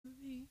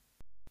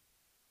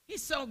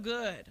He's so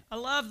good. I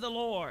love the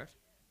Lord.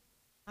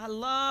 I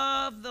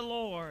love the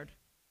Lord.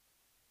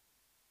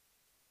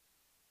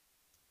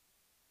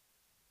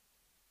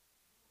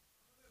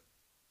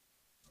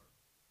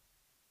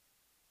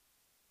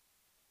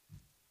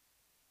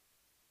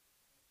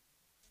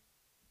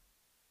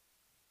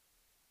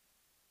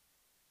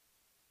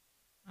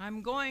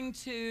 I'm going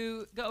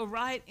to go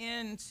right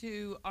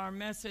into our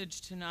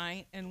message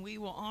tonight, and we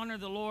will honor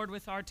the Lord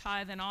with our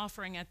tithe and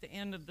offering at the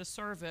end of the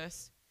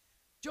service.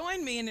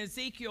 Join me in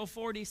Ezekiel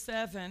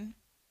 47,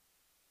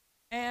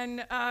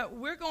 and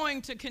we're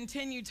going to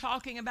continue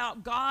talking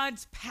about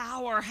God's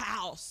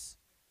powerhouse.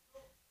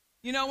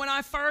 You know, when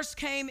I first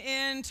came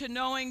into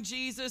knowing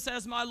Jesus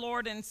as my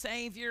Lord and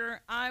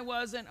Savior, I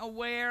wasn't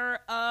aware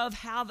of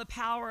how the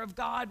power of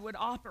God would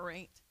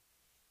operate.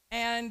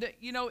 And,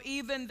 you know,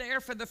 even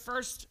there for the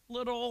first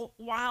little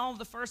while,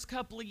 the first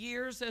couple of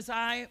years as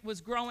I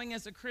was growing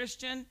as a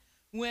Christian,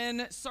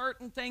 when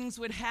certain things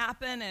would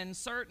happen and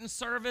certain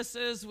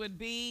services would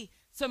be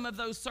some of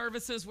those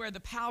services where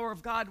the power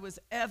of God was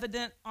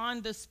evident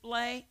on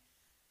display,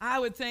 I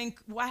would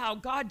think, wow,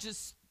 God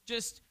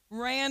just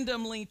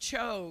randomly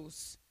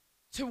chose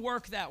to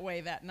work that way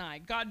that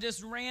night. God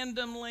just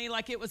randomly,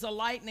 like it was a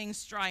lightning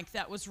strike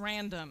that was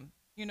random,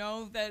 you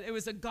know, that it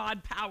was a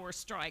God power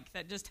strike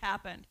that just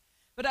happened.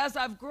 But as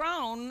I've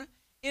grown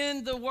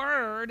in the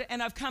Word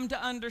and I've come to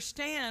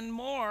understand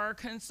more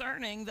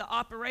concerning the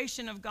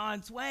operation of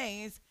God's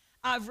ways,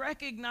 I've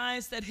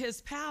recognized that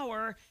His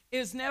power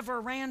is never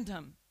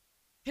random.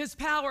 His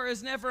power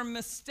is never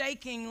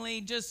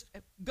mistakenly just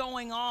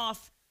going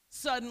off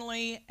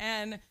suddenly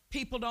and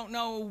people don't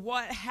know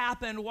what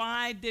happened.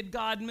 Why did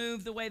God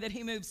move the way that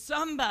He moved?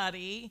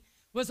 Somebody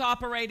was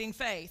operating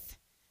faith.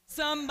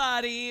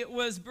 Somebody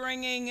was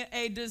bringing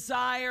a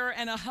desire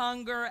and a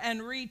hunger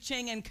and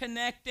reaching and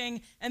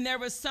connecting, and there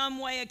was some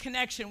way of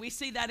connection. We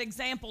see that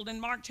exampled in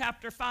Mark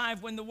chapter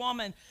 5 when the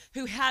woman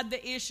who had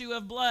the issue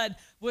of blood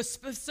was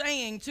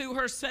saying to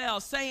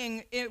herself,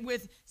 saying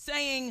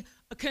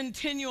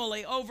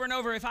continually over and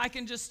over, if I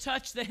can just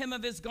touch the hem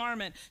of His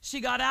garment. She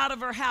got out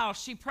of her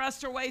house. She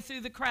pressed her way through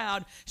the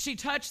crowd. She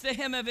touched the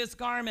hem of His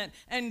garment,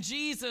 and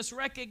Jesus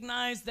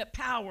recognized that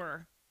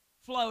power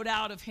flowed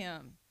out of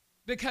Him,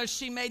 because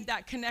she made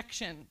that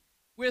connection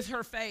with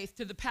her faith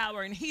to the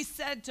power. And He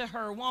said to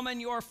her, woman,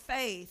 your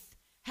faith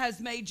has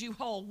made you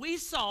whole. We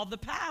saw the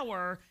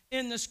power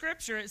in the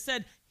scripture. It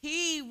said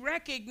He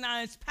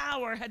recognized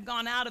power had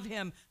gone out of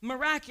Him,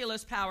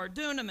 miraculous power,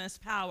 dunamis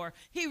power.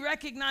 He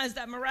recognized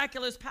that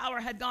miraculous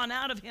power had gone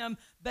out of Him,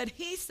 but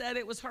He said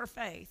it was her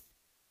faith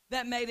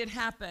that made it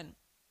happen.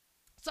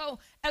 So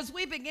as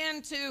we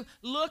begin to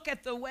look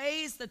at the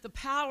ways that the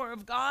power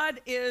of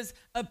God is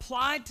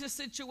applied to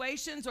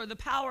situations or the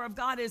power of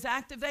God is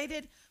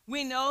activated,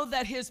 we know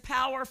that His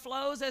power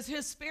flows as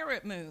His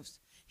Spirit moves.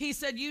 He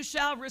said, you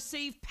shall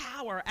receive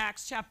power,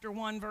 Acts chapter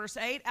 1, verse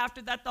 8.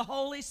 After that, the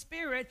Holy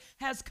Spirit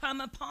has come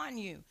upon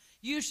you.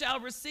 You shall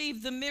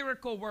receive the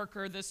miracle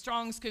worker, the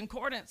Strong's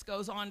Concordance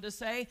goes on to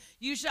say.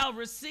 You shall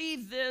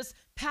receive this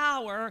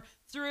power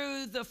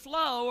through the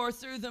flow or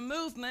through the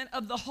movement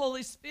of the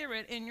Holy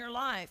Spirit in your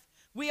life.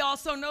 We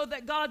also know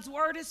that God's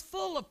word is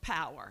full of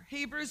power.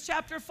 Hebrews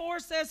chapter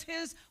 4 says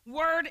His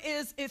word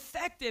is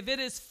effective. It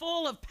is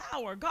full of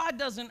power. God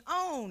doesn't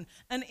own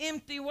an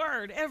empty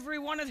word. Every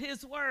one of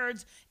His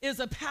words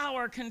is a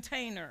power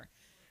container.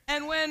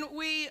 And when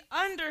we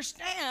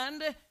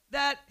understand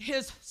that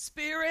His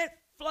Spirit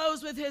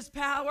flows with His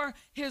power,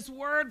 His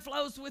word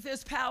flows with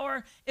His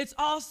power, it's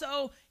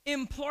also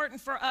important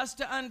for us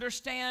to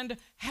understand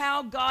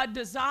how God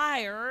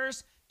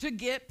desires to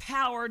get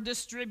power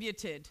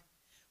distributed.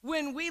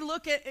 When we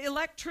look at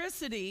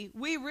electricity,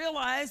 we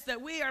realize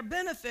that we are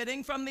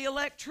benefiting from the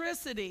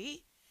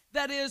electricity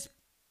that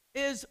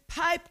is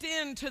piped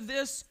into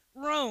this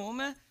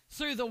room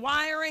through the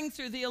wiring,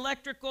 through the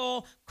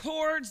electrical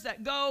cords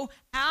that go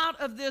out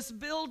of this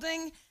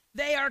building.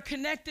 They are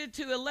connected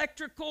to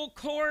electrical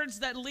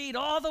cords that lead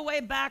all the way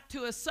back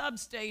to a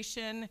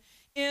substation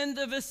in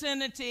the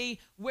vicinity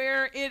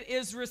where it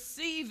is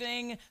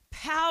receiving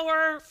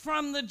power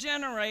from the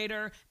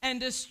generator and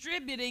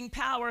distributing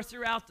power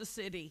throughout the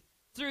city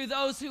through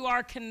those who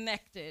are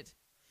connected.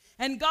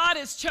 And God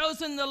has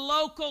chosen the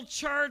local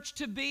church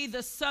to be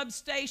the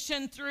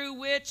substation through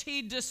which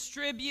He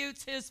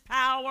distributes His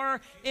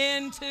power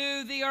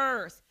into the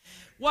earth.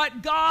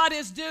 What God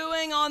is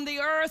doing on the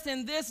earth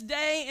in this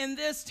day, in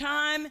this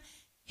time,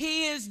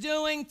 He is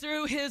doing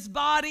through His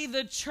body,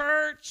 the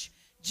church.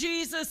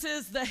 Jesus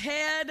is the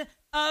head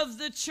of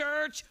the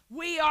church.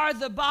 We are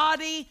the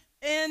body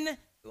in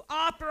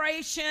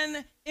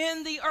operation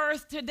in the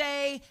earth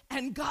today,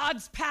 and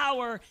God's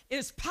power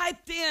is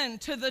piped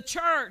into the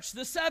church,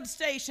 the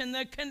substation,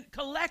 the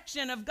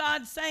collection of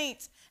God's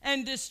saints,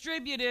 and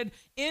distributed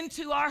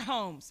into our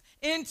homes,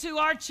 into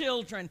our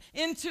children,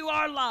 into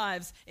our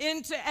lives,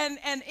 and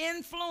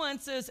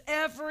influences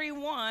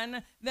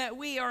everyone that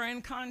we are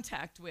in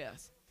contact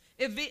with.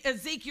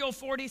 Ezekiel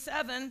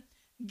 47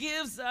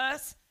 gives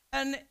us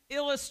an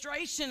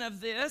illustration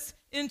of this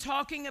in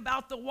talking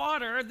about the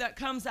water that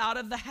comes out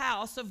of the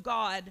house of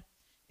God.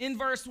 In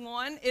verse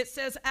 1, it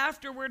says,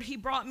 afterward he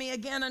brought me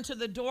again unto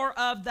the door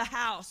of the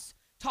house,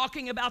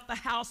 talking about the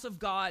house of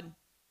God.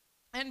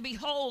 And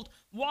behold,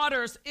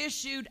 waters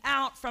issued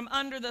out from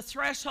under the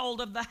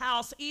threshold of the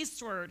house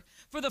eastward.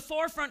 For the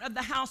forefront of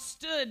the house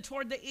stood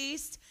toward the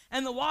east,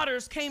 and the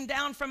waters came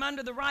down from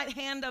under the right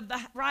hand of the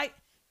right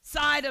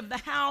side of the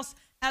house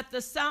at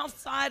the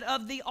south side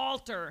of the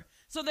altar.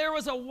 So there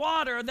was a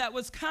water that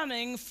was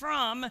coming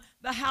from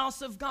the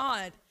house of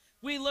God.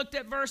 We looked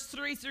at verse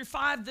 3 through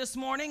 5 this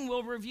morning.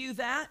 We'll review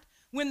that.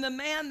 When the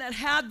man that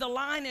had the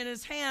line in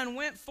his hand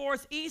went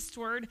forth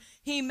eastward,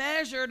 he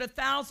measured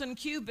 1,000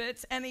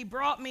 cubits, and he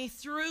brought me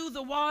through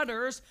the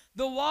waters.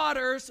 The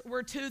waters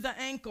were to the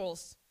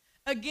ankles.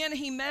 Again,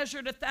 he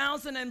measured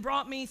 1,000 and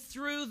brought me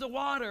through the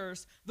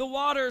waters. The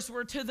waters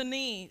were to the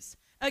knees.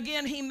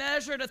 Again, he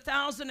measured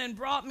 1,000 and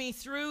brought me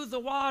through the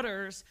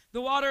waters.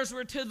 The waters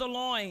were to the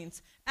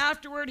loins.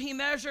 Afterward, he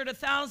measured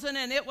 1,000,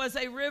 and it was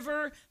a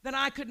river that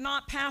I could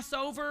not pass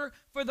over,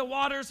 for the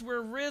waters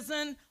were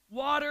risen,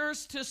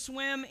 waters to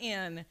swim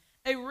in,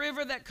 a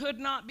river that could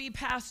not be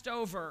passed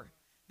over.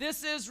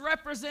 This is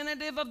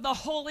representative of the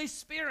Holy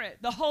Spirit.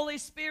 The Holy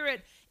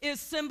Spirit is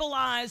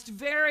symbolized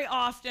very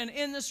often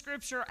in the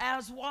scripture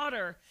as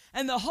water.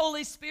 And the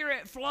Holy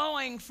Spirit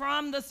flowing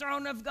from the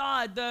throne of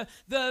God,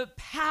 the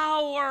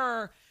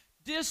power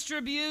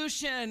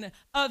distribution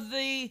of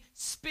the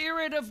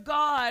Spirit of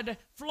God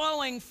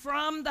flowing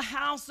from the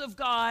house of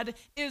God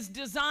is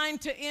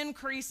designed to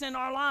increase in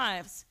our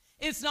lives.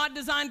 It's not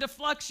designed to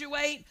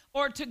fluctuate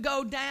or to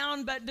go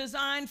down, but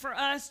designed for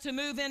us to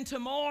move into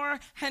more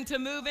and to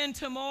move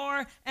into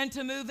more and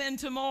to move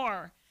into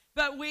more.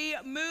 But we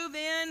move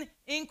in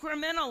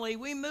incrementally.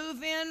 We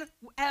move in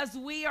as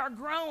we are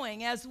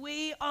growing, as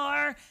we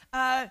are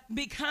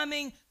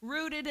becoming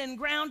rooted and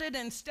grounded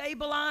and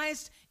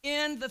stabilized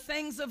in the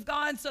things of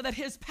God so that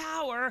his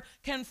power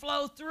can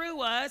flow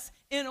through us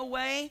in a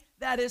way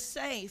that is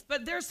safe.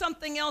 But there's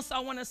something else I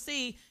want to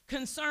see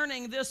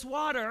concerning this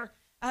water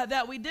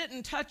that we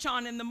didn't touch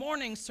on in the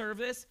morning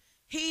service.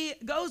 He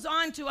goes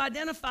on to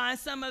identify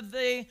some of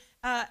the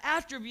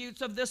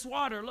attributes of this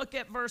water. Look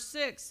at verse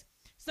 6.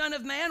 Son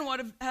of man,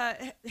 what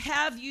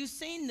have you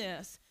seen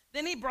this?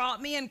 Then he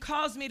brought me and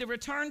caused me to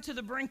return to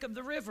the brink of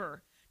the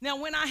river. Now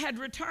when I had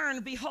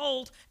returned,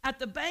 behold, at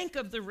the bank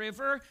of the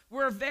river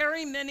were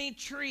very many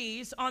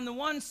trees on the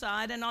one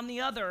side and on the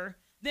other.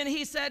 Then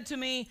he said to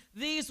me,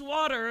 these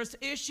waters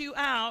issue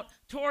out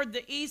toward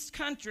the east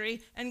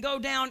country and go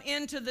down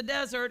into the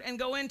desert and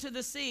go into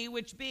the sea,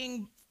 which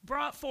being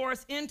brought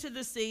forth into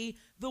the sea,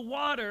 the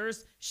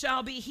waters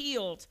shall be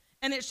healed.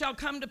 And it shall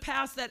come to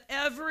pass that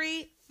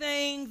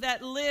everything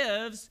that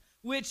lives,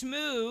 which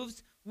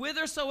moves,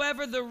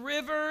 whithersoever the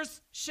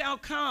rivers shall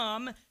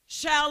come,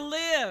 shall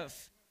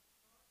live.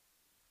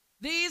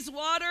 These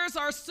waters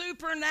are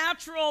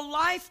supernatural,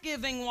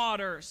 life-giving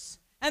waters.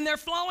 And they're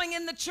flowing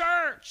in the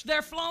church.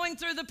 They're flowing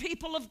through the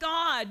people of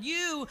God.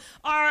 You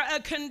are a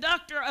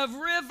conductor of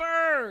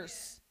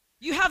rivers.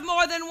 You have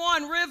more than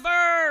one.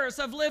 Rivers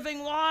of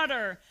living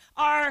water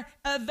are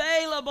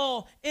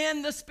available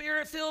in the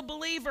Spirit-filled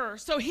believer.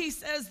 So he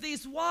says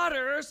these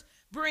waters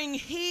bring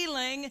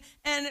healing,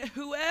 and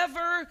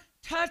whoever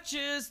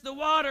touches the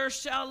water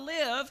shall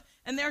live,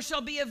 and there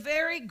shall be a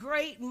very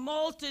great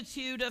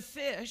multitude of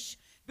fish,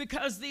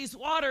 because these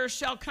waters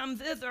shall come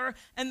thither,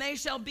 and they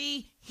shall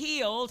be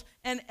healed,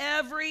 and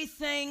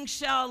everything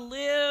shall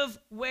live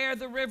where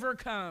the river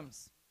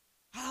comes.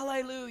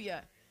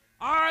 Hallelujah.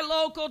 Our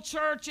local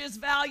church is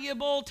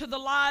valuable to the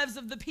lives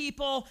of the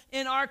people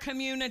in our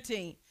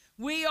community.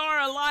 We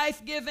are a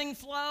life-giving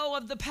flow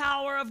of the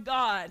power of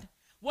God.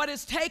 What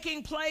is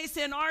taking place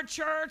in our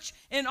church,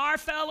 in our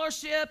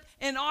fellowship,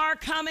 in our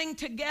coming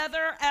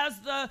together as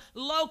the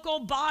local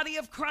body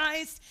of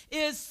Christ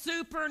is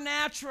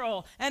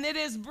supernatural, and it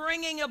is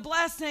bringing a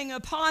blessing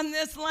upon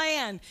this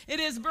land. It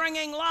is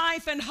bringing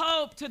life and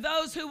hope to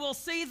those who will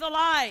see the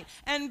light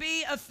and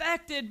be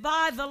affected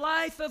by the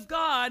life of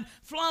God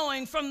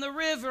flowing from the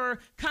river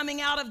coming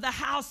out of the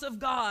house of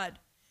God.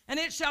 And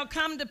it shall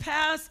come to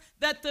pass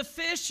that the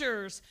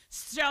fishers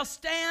shall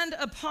stand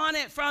upon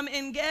it from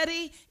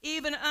En-gedi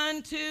even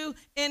unto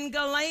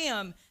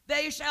En-galaim.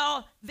 They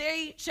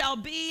shall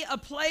be a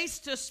place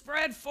to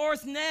spread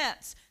forth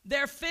nets.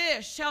 Their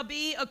fish shall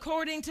be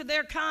according to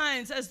their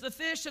kinds, as the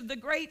fish of the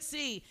great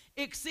sea,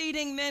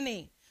 exceeding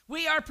many.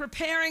 We are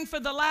preparing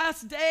for the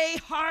last day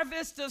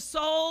harvest of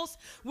souls.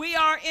 We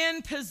are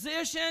in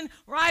position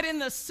right in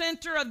the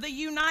center of the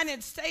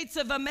United States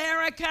of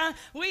America.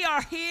 We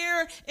are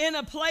here in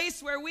a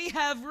place where we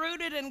have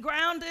rooted and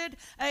grounded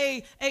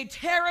a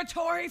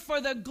territory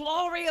for the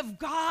glory of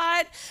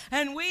God.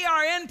 And we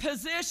are in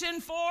position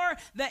for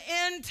the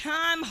end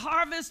time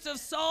harvest of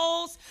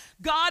souls.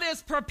 God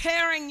is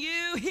preparing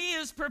you. He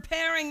is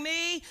preparing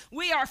me.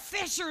 We are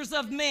fishers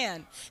of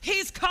men.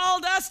 He's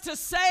called us to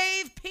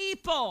save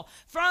people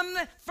from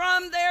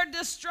their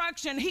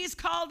destruction. He's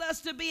called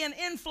us to be an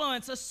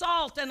influence, a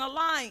salt, and a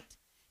light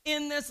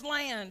in this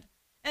land.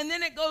 And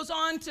then it goes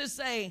on to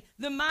say,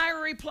 the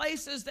miry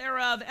places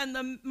thereof and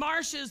the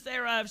marshes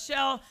thereof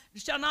shall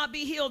not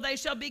be healed. They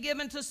shall be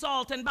given to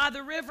salt. And by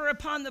the river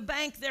upon the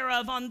bank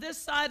thereof, on this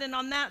side and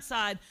on that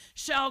side,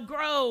 shall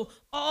grow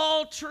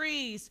all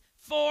trees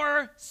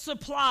for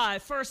supply,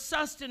 for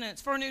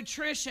sustenance, for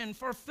nutrition,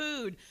 for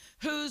food,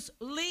 whose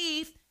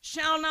leaf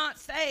shall not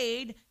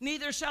fade,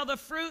 neither shall the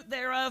fruit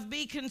thereof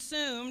be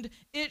consumed.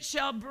 It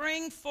shall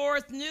bring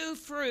forth new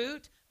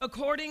fruit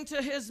according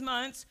to his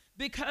months,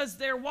 because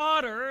their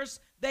waters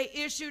they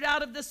issued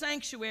out of the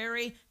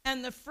sanctuary,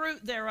 and the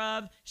fruit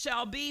thereof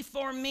shall be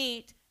for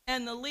meat,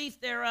 and the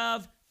leaf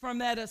thereof for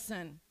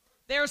medicine.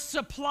 There's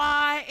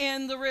supply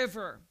in the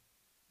river.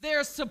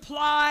 There's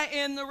supply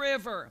in the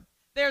river.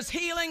 There's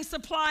healing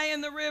supply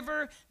in the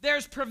river.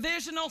 There's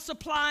provisional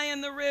supply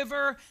in the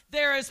river.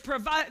 There is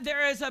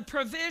a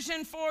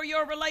provision for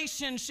your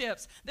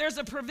relationships. There's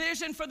a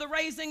provision for the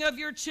raising of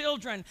your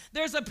children.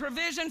 There's a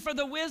provision for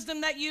the wisdom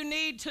that you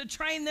need to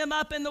train them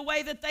up in the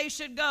way that they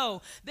should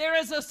go. There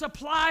is a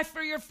supply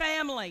for your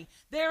family.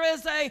 There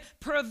is a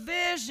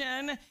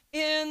provision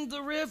in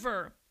the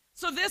river.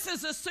 So this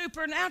is a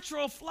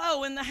supernatural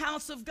flow in the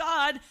house of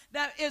God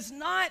that is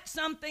not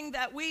something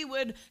that we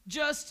would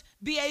just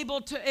be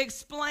able to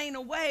explain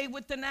away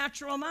with the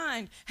natural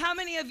mind. How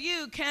many of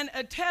you can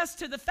attest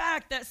to the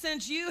fact that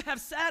since you have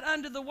sat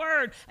under the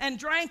word and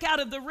drank out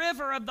of the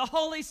river of the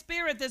Holy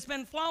Spirit that's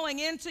been flowing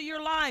into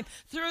your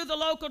life through the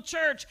local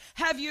church,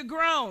 have you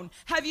grown?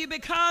 Have you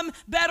become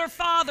better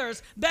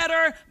fathers,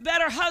 better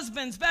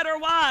husbands, better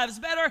wives,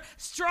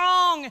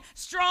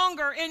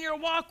 stronger in your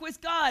walk with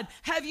God?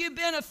 Have you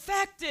been affected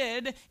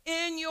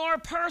in your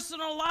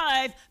personal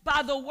life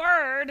by the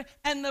word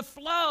and the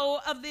flow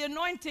of the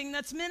anointing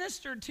that's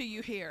ministered to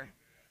you here?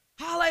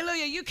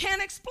 Hallelujah. You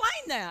can't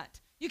explain that.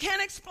 You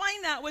can't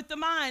explain that with the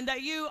mind,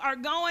 that you are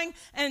going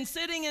and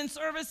sitting in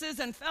services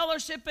and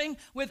fellowshipping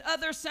with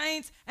other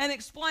saints and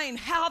explain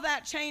how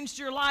that changed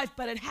your life,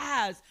 but it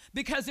has,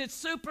 because it's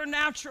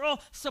supernatural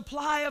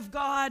supply of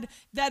God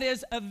that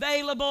is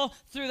available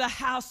through the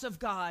house of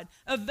God,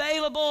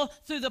 available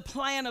through the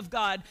plan of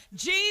God.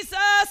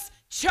 Jesus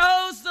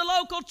chose the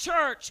local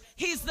church.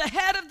 He's the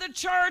head of the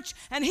church,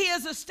 and he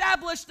has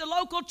established the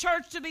local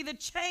church to be the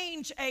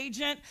change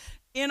agent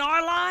in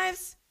our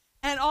lives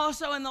and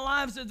also in the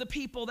lives of the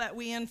people that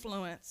we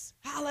influence.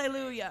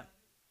 Hallelujah.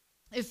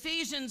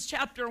 Ephesians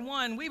chapter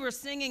 1, we were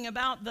singing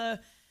about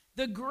the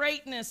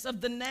greatness of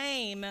the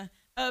name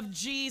of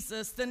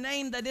Jesus, the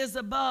name that is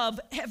above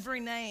every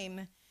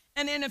name.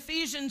 And in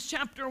Ephesians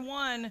chapter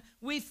 1,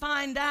 we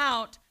find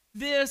out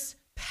this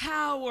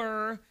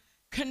power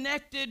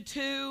connected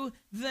to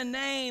the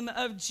name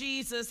of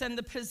Jesus and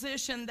the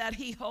position that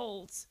he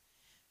holds.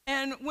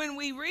 And when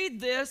we read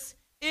this,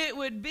 it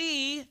would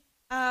be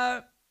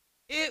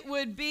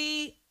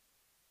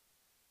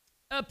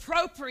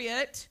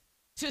appropriate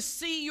to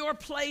see your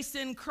place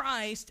in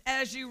Christ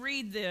as you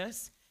read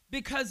this,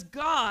 because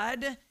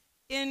God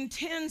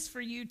intends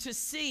for you to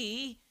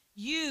see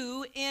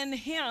you in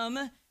him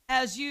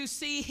as you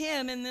see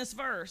him in this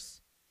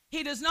verse.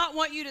 He does not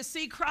want you to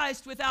see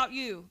Christ without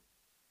you,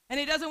 and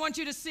he doesn't want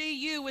you to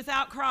see you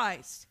without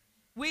Christ.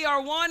 We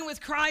are one with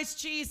Christ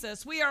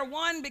Jesus. We are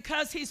one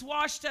because he's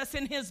washed us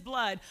in his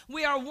blood.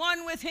 We are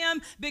one with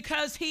him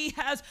because he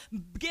has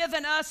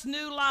given us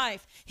new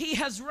life. He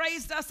has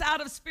raised us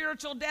out of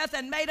spiritual death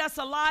and made us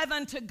alive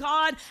unto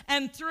God.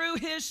 And through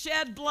his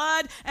shed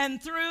blood and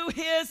through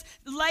his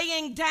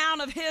laying down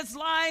of his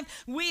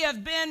life, we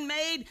have been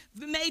made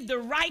the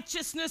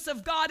righteousness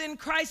of God in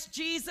Christ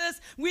Jesus.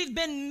 We've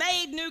been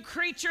made new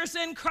creatures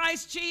in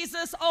Christ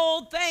Jesus.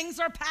 Old things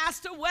are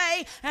passed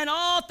away and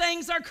all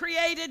things are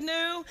created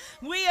new.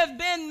 We have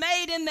been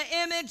made in the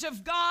image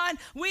of God.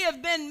 We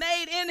have been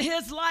made in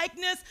his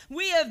likeness.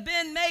 We have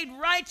been made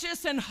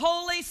righteous and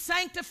holy,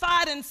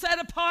 sanctified and set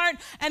apart.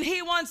 And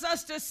he wants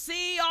us to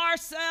see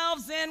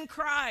ourselves in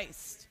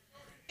Christ.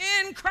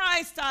 In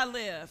Christ I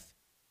live.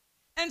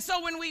 And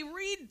so when we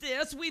read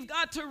this, we've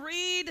got to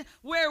read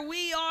where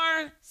we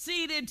are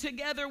seated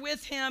together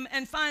with him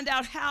and find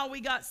out how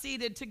we got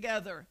seated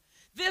together.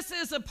 This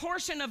is a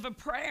portion of a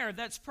prayer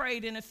that's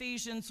prayed in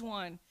Ephesians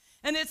 1.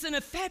 And it's an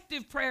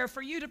effective prayer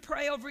for you to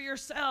pray over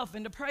yourself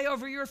and to pray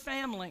over your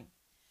family.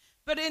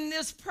 But in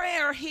this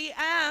prayer, he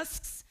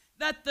asks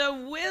that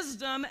the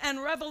wisdom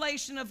and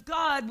revelation of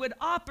God would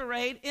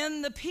operate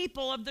in the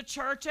people of the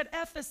church at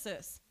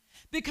Ephesus.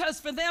 Because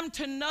for them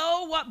to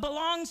know what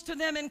belongs to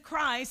them in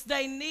Christ,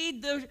 they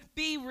need to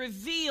be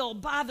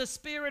revealed by the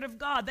Spirit of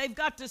God. They've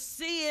got to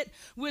see it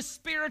with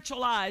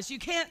spiritual eyes. You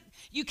can't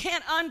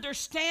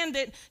understand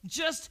it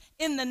just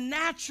in the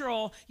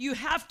natural. You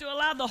have to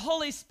allow the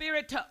Holy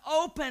Spirit to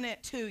open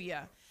it to you.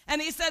 And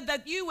he said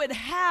that you would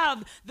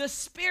have the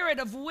spirit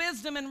of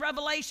wisdom and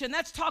revelation.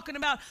 That's talking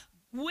about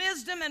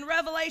wisdom and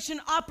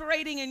revelation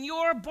operating in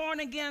your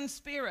born-again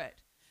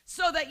spirit,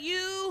 so that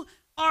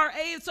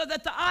so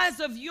that the eyes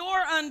of your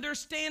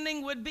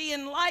understanding would be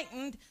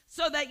enlightened,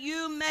 so that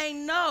you may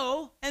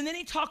know. And then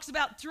he talks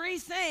about three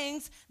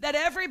things that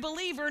every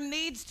believer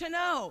needs to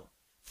know.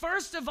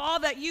 First of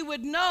all, that you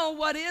would know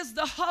what is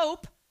the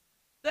hope,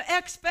 the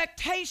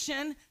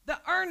expectation, the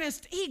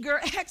earnest, eager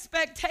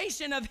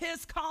expectation of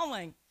his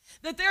calling.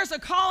 That there's a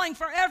calling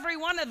for every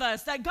one of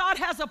us, that God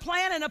has a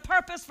plan and a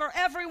purpose for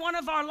every one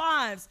of our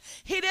lives.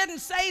 He didn't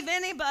save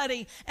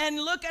anybody and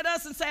look at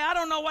us and say, I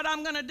don't know what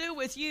I'm going to do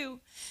with you.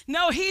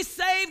 No, he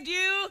saved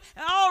you.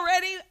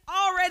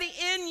 Already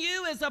in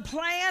you is a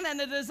plan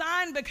and a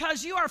design,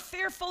 because you are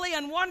fearfully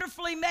and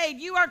wonderfully made.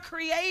 You are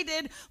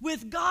created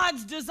with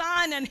God's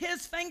design and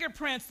his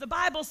fingerprints. The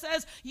Bible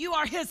says you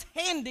are his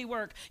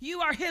handiwork.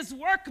 You are his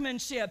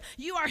workmanship.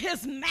 You are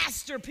his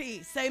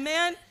masterpiece.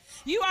 Amen?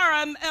 You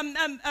are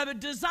a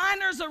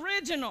designer's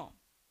original,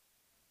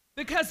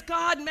 because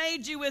God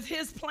made you with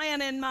his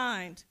plan in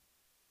mind.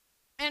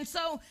 And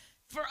so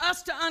for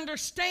us to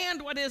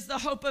understand what is the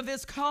hope of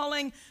his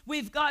calling,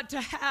 we've got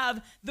to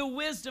have the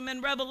wisdom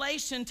and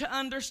revelation to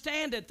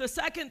understand it. The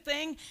second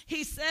thing,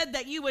 he said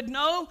that you would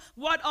know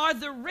what are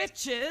the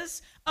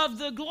riches of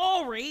the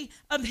glory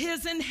of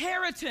his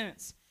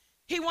inheritance.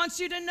 He wants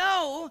you to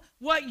know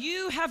what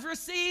you have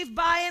received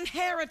by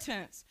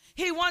inheritance.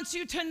 He wants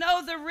you to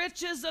know the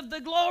riches of the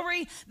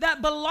glory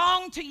that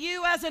belong to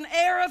you as an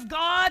heir of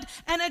God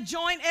and a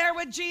joint heir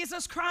with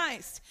Jesus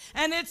Christ.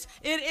 And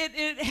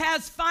it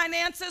has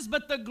finances,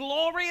 but the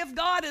glory of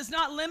God is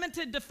not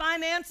limited to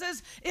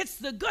finances. It's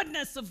the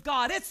goodness of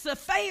God. It's the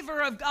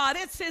favor of God.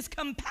 It's his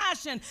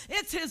compassion.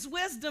 It's his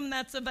wisdom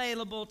that's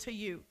available to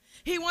you.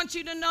 He wants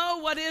you to know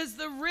what is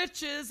the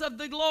riches of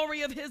the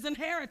glory of his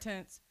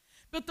inheritance.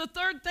 But the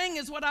third thing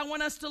is what I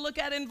want us to look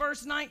at in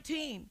verse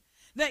 19.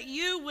 That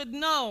you would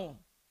know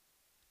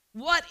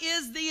what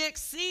is the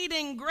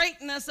exceeding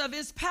greatness of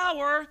his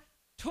power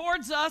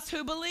towards us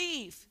who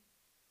believe.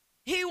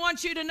 He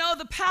wants you to know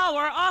the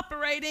power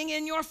operating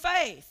in your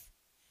faith.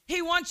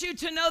 He wants you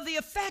to know the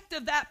effect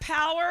of that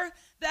power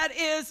that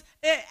is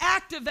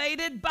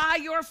activated by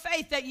your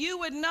faith, that you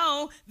would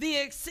know the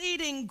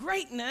exceeding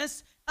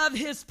greatness of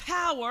his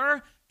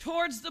power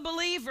towards the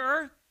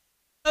believer,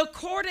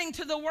 according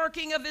to the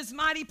working of his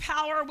mighty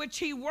power, which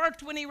he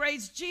worked when he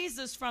raised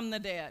Jesus from the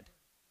dead.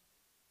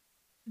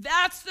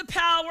 That's the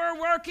power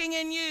working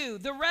in you,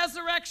 the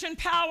resurrection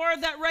power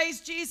that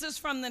raised Jesus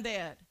from the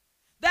dead.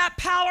 That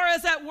power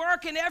is at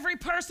work in every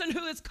person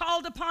who is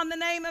called upon the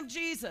name of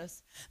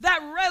Jesus. That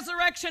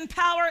resurrection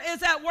power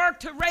is at work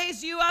to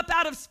raise you up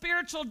out of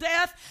spiritual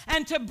death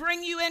and to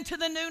bring you into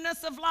the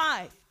newness of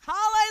life.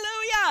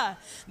 Hallelujah.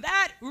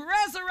 That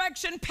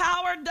resurrection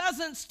power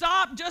doesn't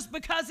stop just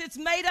because it's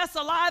made us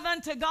alive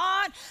unto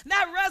God.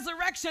 That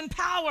resurrection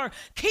power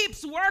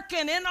keeps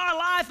working in our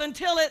life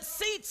until it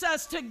seats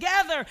us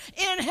together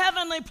in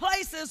heavenly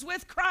places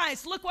with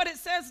Christ. Look what it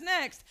says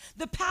next.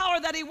 The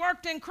power that he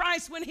worked in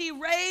Christ when he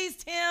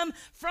raised him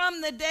from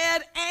the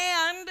dead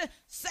and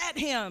set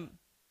him.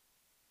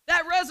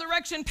 That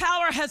resurrection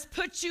power has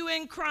put you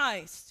in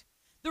Christ.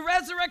 The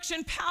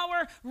resurrection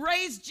power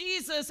raised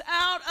Jesus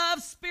out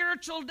of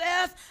spiritual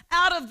death,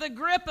 out of the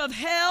grip of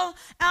hell,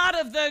 out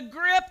of the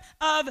grip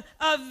of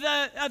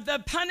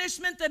the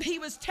punishment that he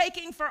was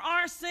taking for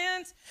our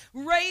sins,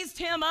 raised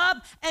him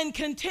up and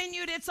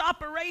continued its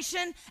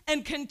operation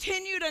and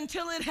continued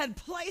until it had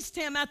placed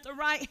him at the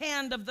right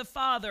hand of the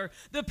Father,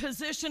 the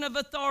position of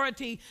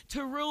authority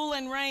to rule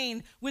and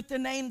reign with the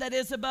name that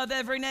is above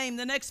every name.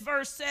 The next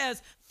verse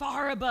says,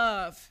 far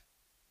above.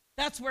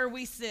 That's where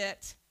we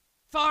sit.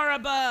 Far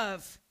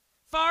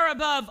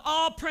above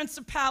all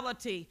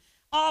principality,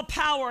 all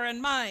power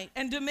and might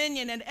and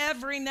dominion and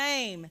every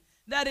name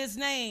that is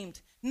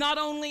named, not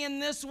only in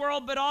this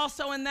world, but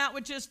also in that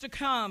which is to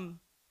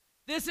come.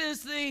 This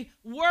is the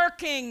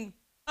working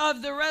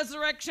of the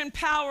resurrection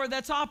power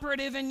that's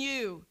operative in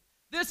you.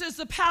 This is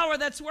the power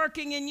that's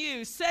working in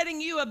you,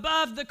 setting you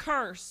above the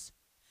curse,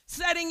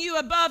 setting you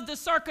above the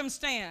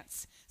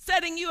circumstance,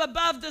 setting you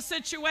above the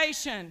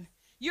situation.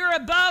 You're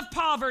above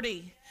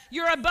poverty.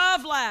 You're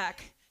above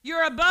lack.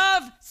 You're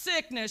above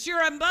sickness.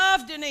 You're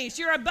above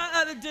You're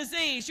above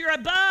disease. You're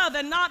above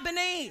and not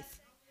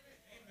beneath.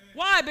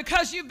 Why?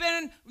 Because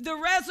the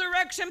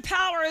resurrection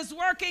power is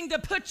working to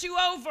put you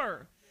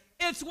over.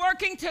 It's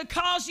working to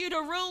cause you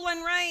to rule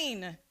and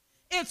reign.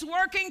 It's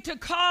working to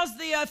cause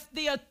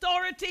the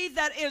authority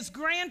that is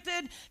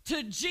granted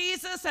to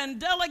Jesus and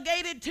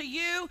delegated to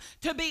you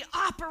to be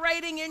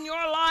operating in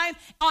your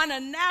life on a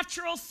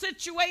natural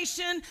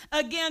situation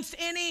against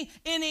any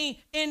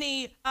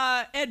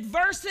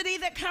adversity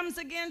that comes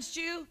against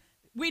you.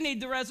 We need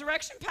the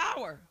resurrection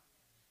power.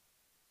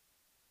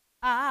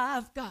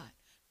 I've got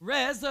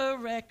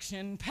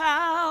resurrection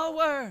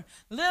power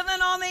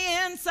living on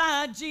the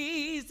inside,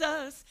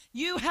 Jesus.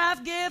 You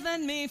have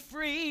given me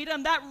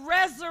freedom. That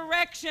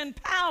resurrection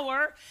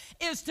power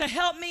is to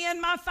help me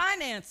in my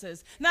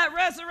finances. That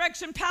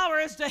resurrection power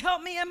is to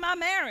help me in my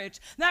marriage.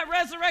 That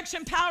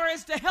resurrection power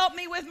is to help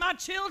me with my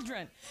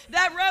children.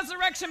 That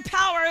resurrection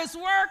power is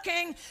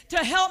working to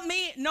help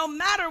me no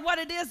matter what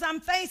it is I'm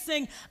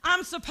facing.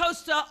 I'm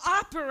supposed to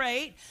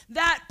operate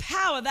that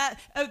power,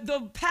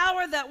 the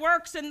power that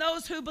works in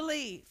those who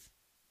believe.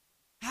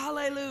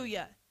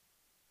 Hallelujah.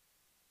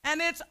 And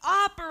it's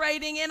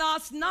operating in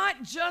us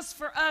not just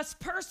for us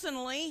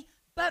personally,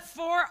 but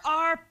for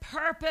our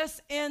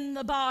purpose in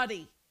the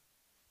body,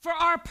 for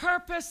our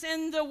purpose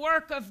in the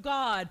work of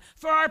God,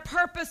 for our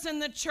purpose in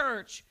the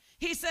church.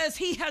 He says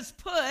he has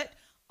put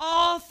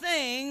all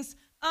things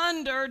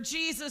under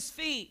Jesus'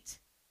 feet.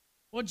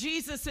 Well,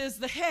 Jesus is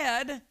the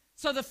head,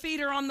 so the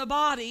feet are on the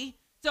body.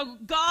 So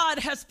God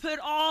has put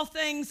all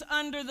things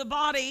under the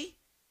body,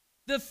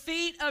 the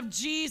feet of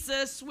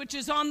Jesus, which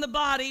is on the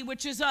body,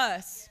 which is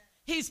us.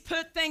 He's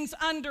put things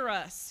under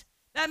us.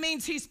 That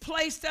means he's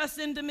placed us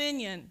in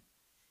dominion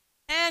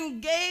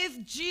and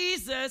gave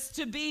Jesus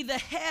to be the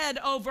head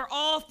over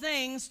all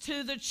things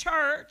to the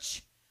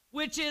church,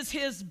 which is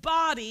his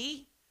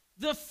body,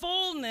 the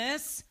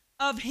fullness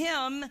of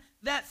him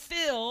that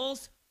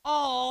fills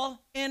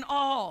all in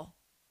all.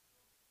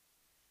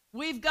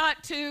 We've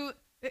got to,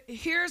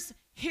 here's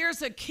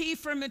a key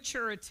for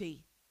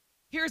maturity.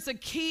 Here's a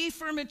key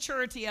for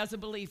maturity as a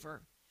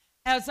believer.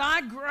 As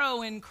I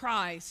grow in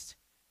Christ,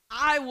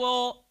 I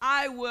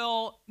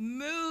will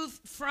move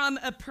from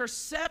a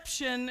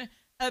perception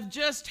of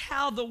just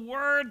how the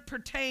word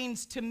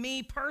pertains to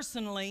me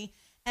personally,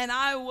 and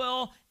I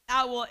will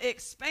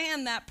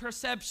expand that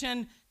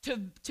perception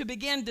to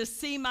begin to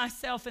see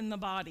myself in the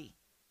body.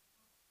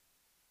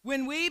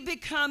 When we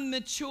become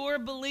mature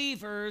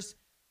believers,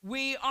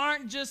 we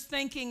aren't just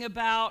thinking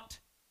about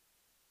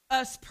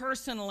us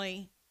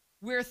personally.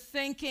 We're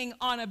thinking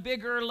on a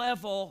bigger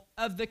level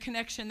of the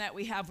connection that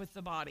we have with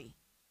the body.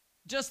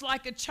 Just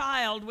like a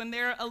child, when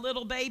they're a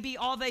little baby,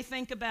 all they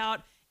think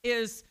about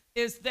is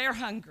they're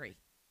hungry.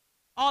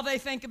 All they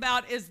think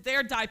about is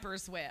their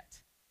diaper's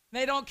wet.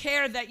 They don't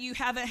care that you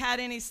haven't had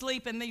any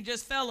sleep and they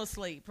just fell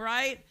asleep,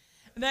 right?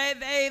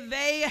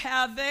 They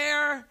have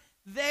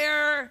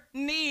their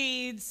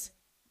needs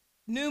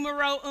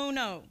numero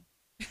uno.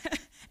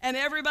 And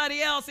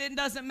everybody else, it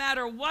doesn't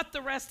matter what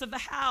the rest of the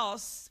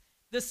house,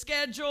 the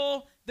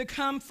schedule, the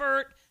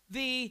comfort,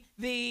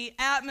 the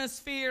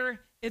atmosphere,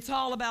 it's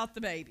all about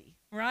the baby,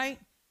 right?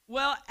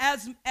 Well,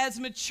 as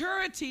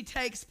maturity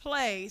takes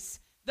place,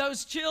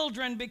 those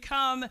children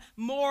become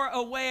more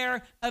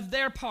aware of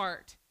their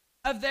part,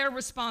 of their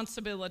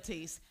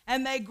responsibilities,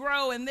 and they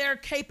grow in their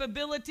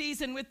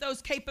capabilities, and with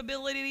those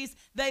capabilities,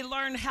 they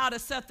learn how to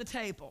set the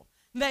table.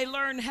 They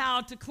learn how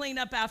to clean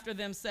up after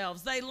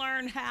themselves. They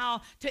learn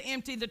how to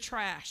empty the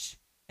trash.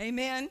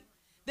 Amen?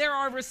 There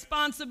are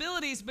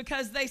responsibilities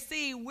because they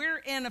see we're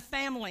in a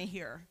family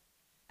here.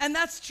 And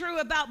that's true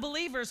about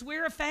believers.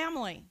 We're a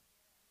family.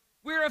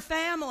 We're a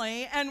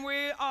family, and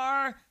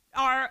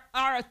our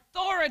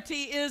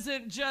authority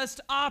isn't just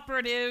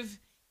operative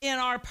in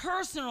our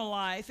personal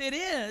life. It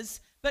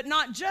is, but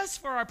not just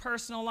for our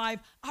personal life.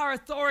 Our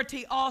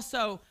authority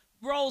also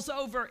rolls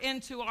over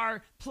into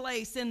our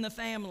place in the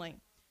family.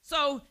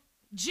 So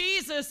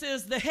Jesus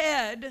is the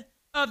head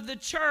of the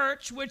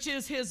church, which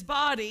is his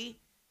body.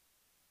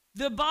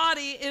 The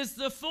body is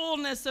the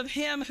fullness of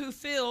him who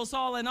fills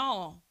all in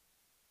all.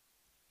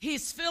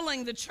 He's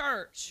filling the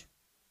church.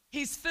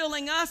 He's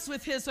filling us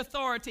with his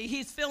authority.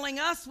 He's filling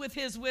us with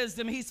his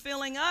wisdom. He's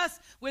filling us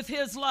with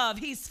his love.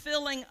 He's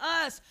filling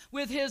us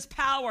with his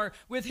power,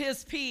 with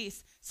his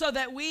peace, so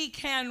that we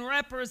can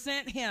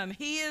represent him.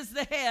 He is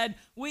the head.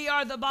 We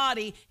are the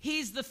body.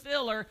 He's the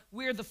filler.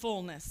 We're the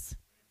fullness.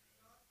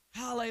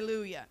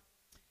 Hallelujah.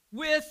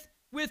 With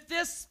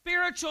this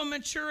spiritual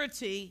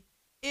maturity,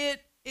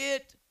 it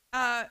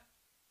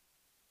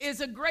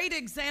is a great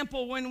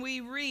example when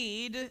we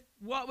read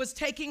what was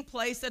taking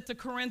place at the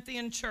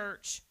Corinthian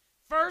church.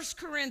 1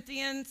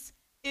 Corinthians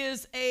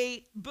is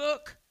a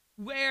book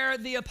where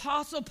the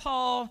Apostle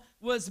Paul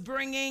was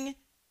bringing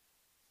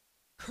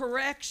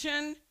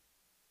correction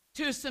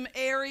to some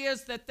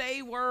areas that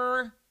they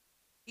were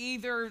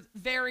either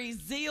very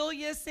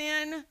zealous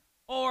in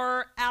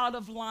or out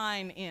of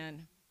line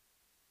in.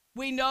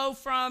 We know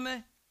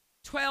from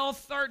 12,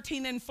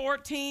 13, and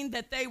 14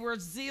 that they were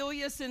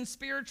zealous in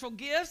spiritual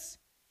gifts,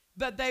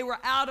 but they were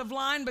out of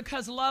line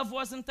because love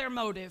wasn't their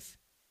motive.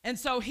 And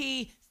so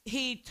he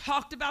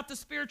talked about the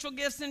spiritual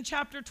gifts in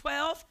chapter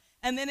 12,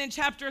 and then in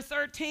chapter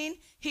 13,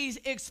 he's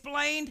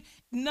explained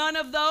none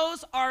of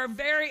those are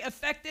very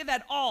effective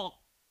at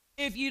all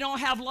if you don't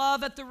have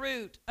love at the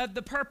root of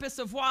the purpose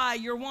of why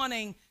you're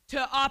wanting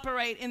to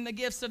operate in the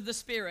gifts of the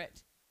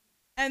Spirit.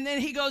 And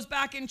then he goes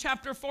back in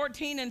chapter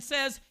 14 and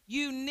says,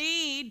 you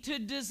need to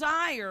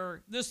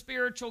desire the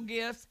spiritual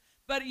gifts,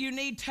 but you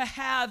need to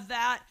have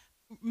that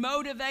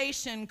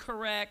motivation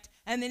correct.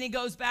 And then he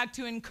goes back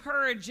to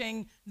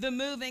encouraging the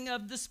moving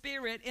of the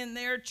Spirit in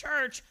their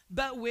church,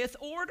 but with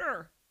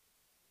order.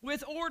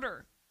 With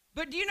order.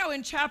 But you know,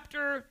 in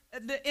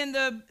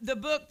the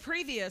book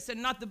previous,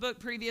 and not the book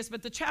previous,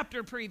 but the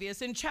chapter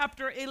previous, in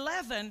chapter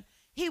 11,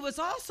 he was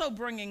also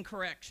bringing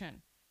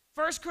correction.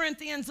 1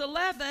 Corinthians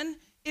 11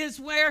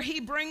 is where he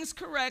brings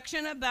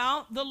correction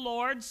about the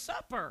Lord's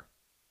Supper.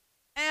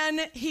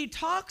 And he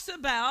talks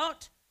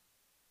about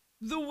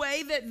the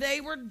way that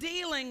they were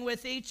dealing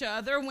with each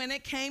other when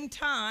it came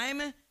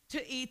time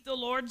to eat the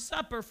Lord's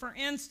Supper. For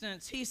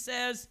instance, he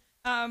says,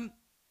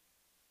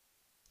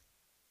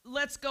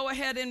 let's go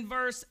ahead in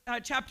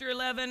chapter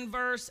 11,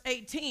 verse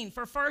 18.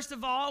 For first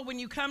of all, when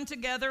you come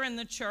together in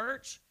the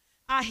church,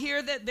 I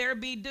hear that there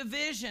be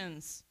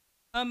divisions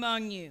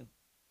among you.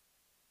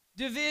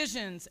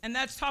 Divisions, and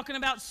that's talking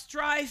about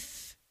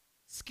strife,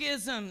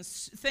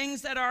 schisms,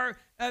 things that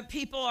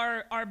people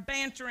are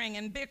bantering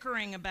and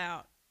bickering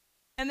about.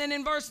 And then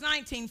in verse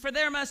 19, for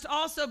there must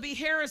also be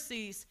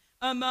heresies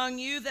among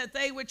you, that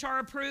they which are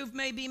approved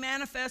may be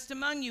manifest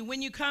among you.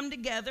 When you come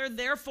together,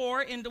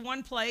 therefore, into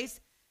one place,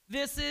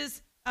 this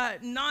is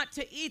not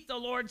to eat the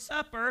Lord's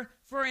Supper,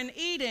 for in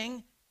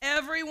eating,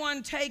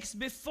 everyone takes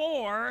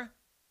before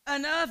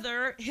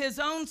another his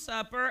own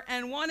supper,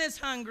 and one is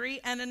hungry,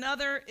 and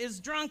another is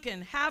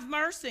drunken. Have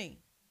mercy.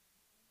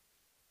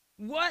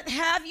 What,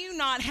 have you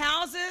not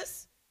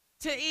houses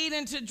to eat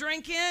and to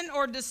drink in,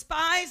 or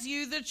despise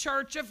you the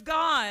church of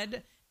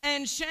God,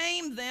 and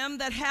shame them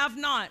that have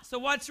not? So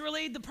what's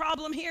really the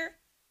problem here?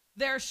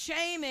 They're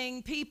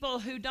shaming people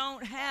who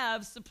don't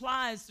have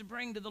supplies to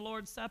bring to the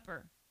Lord's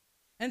Supper.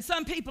 And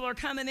some people are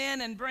coming in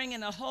and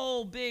bringing a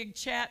whole big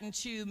chat and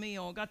chew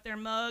meal. Got their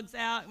mugs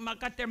out,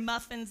 got their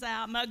muffins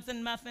out, mugs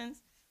and muffins.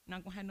 I'm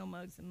not going to have no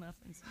mugs and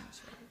muffins in the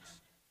church.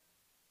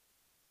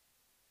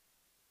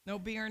 No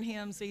beer and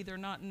hymns either,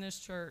 not in this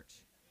church.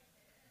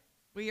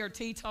 We are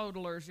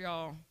teetotalers,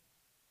 y'all.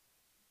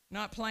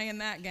 Not playing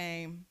that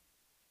game.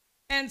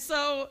 And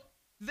so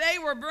they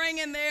were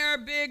bringing their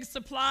big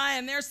supply,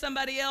 and there's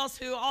somebody else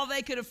who all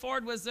they could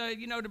afford was,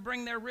 to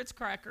bring their Ritz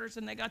crackers,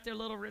 and they got their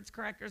little Ritz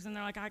crackers, and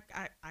they're like,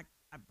 I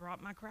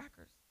brought my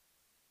crackers,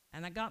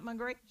 and I got my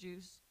grape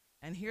juice,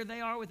 and here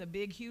they are with a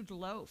big, huge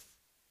loaf,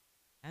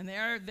 and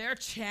they're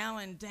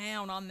chowing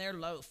down on their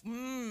loaf.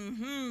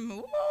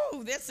 Ooh,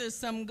 this is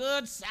some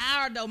good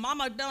sourdough.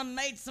 Mama done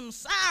made some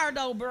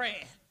sourdough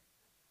bread.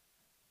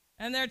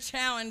 And they're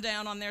chowing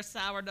down on their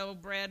sourdough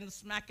bread and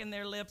smacking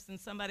their lips, and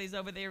somebody's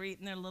over there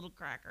eating their little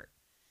cracker.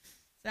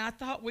 So I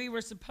thought we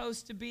were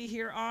supposed to be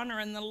here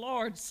honoring the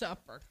Lord's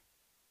Supper.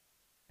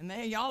 And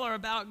y'all are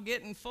about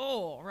getting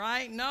full,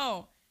 right?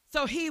 No.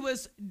 So he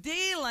was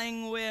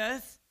dealing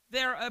with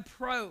their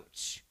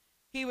approach.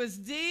 He was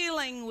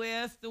dealing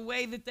with the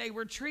way that they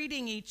were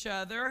treating each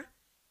other,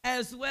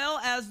 as well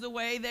as the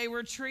way they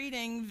were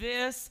treating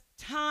this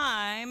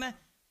time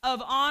of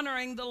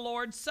honoring the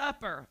Lord's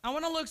Supper. I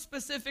want to look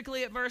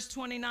specifically at verse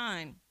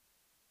 29.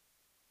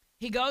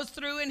 He goes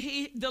through, and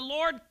the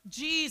Lord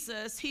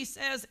Jesus, he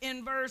says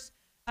in verse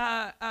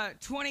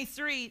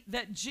 23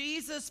 that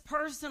Jesus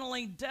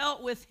personally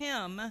dealt with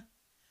him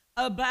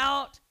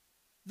about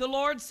the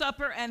Lord's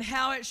Supper and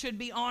how it should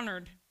be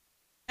honored.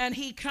 And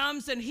he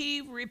comes and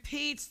he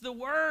repeats the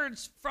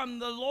words from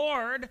the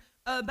Lord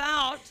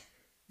about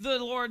the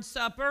Lord's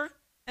Supper.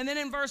 And then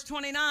in verse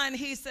 29,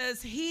 he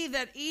says, he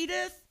that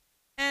eateth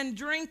and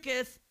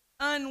drinketh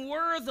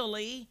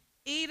unworthily,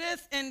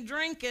 eateth and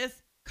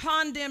drinketh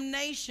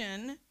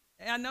condemnation.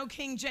 I know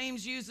King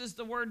James uses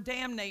the word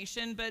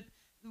damnation, but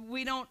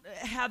we don't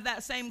have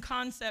that same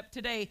concept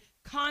today.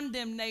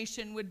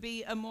 Condemnation would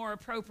be a more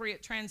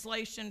appropriate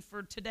translation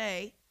for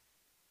today.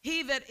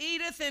 He that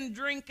eateth and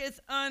drinketh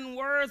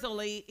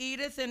unworthily,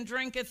 eateth and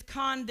drinketh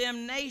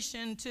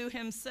condemnation to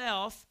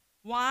himself.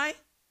 Why?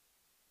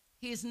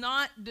 He's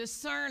not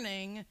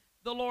discerning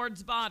the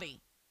Lord's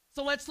body.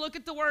 So let's look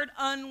at the word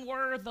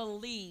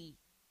unworthily.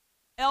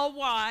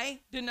 Ly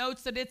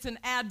denotes that it's an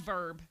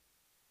adverb.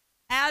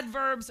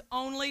 Adverbs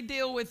only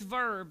deal with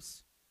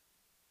verbs.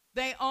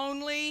 They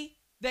only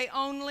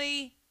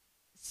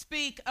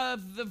speak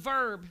of the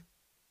verb.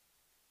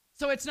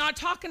 So it's not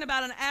talking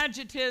about an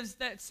adjective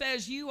that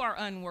says you are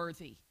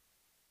unworthy.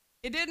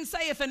 It didn't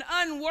say if an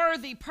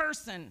unworthy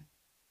person.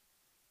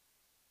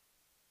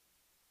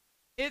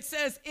 It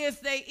says if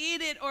they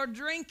eat it or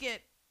drink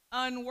it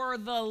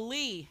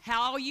unworthily.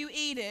 How you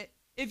eat it.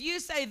 If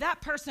you say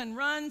that person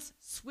runs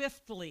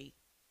swiftly,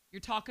 you're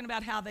talking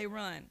about how they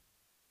run.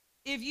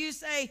 If you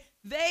say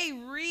they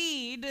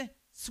read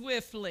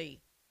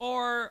swiftly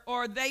or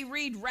they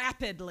read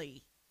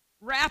rapidly,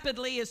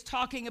 rapidly is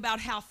talking about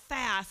how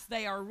fast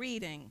they are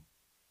reading.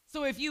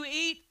 So if you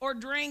eat or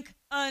drink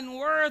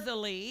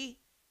unworthily,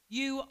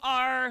 you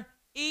are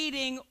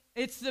eating.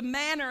 It's the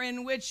manner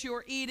in which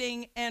you're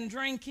eating and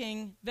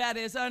drinking that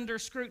is under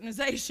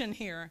scrutinization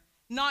here,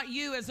 not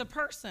you as a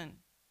person.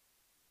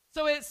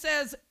 So it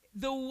says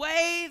the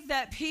way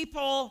that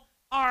people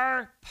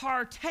are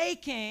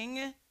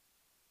partaking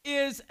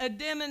is a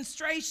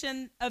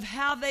demonstration of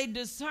how they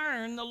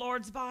discern the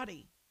Lord's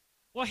body.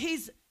 Well,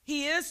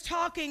 he is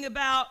talking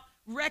about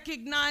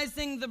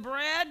recognizing the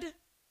bread.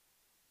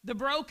 The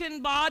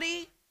broken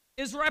body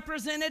is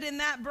represented in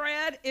that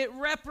bread. It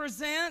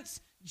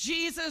represents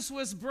Jesus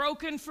was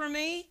broken for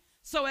me.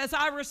 So as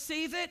I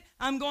receive it,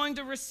 I'm going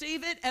to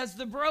receive it as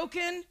the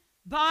broken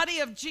body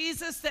of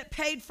Jesus that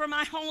paid for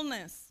my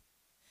wholeness.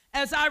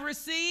 As I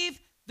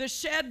receive the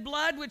shed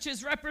blood, which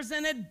is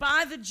represented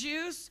by the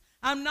juice,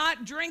 I'm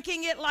not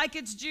drinking it like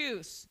it's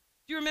juice.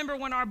 Do you remember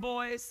when our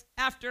boys,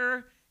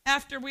 after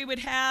we would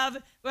have,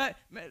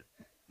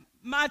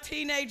 my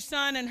teenage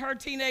son and her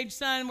teenage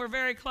son were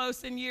very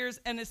close in years,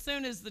 and as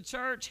soon as the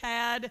church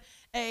had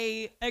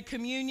a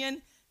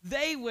communion,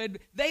 they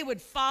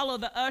would follow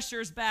the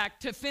ushers back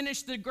to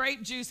finish the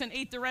grape juice and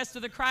eat the rest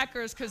of the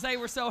crackers because they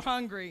were so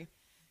hungry.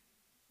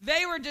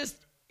 They were just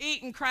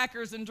eating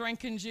crackers and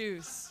drinking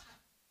juice.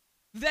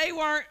 They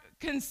weren't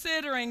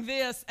considering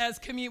this as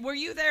communion. Were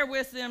you there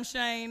with them,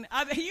 Shane?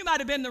 You might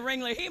have been the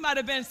ringleader. He might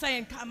have been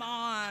saying, come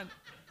on.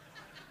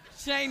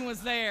 Shane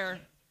was there.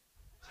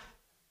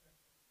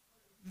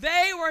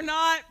 They were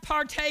not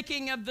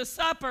partaking of the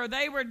supper.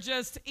 They were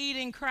just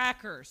eating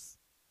crackers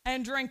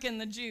and drinking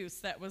the juice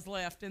that was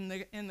left in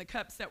the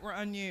cups that were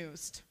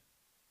unused.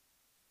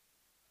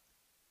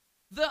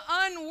 The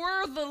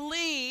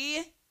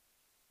unworthily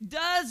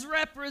does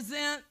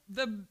represent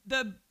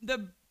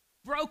the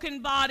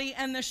broken body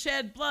and the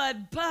shed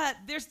blood, but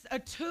there's a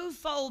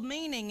twofold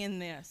meaning in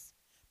this.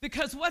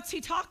 Because what's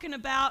he talking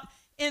about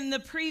in the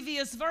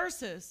previous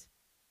verses?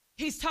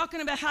 He's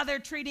talking about how they're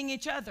treating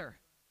each other.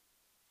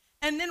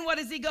 And then what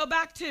does he go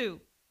back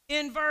to?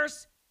 In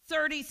verse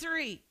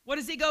 33, what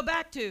does he go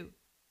back to?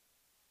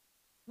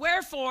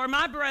 Wherefore,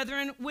 my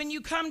brethren, when you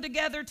come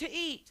together to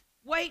eat,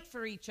 wait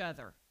for each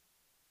other.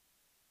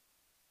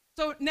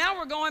 So now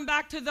we're going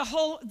back to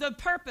the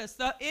purpose.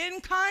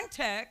 In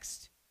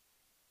context,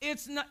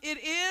 it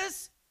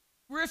is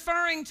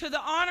referring to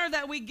the honor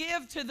that we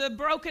give to the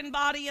broken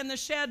body and the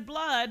shed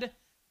blood.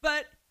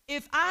 But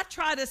if I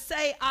try to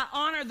say I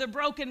honor the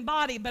broken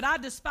body, but I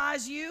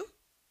despise you,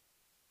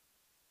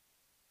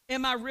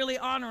 am I really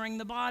honoring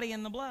the body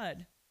and the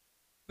blood?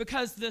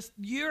 Because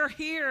you're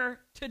here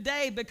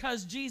today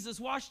because Jesus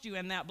washed you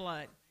in that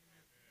blood.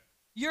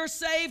 You're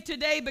saved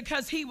today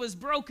because he was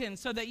broken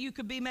so that you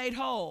could be made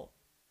whole.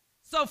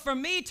 So for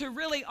me to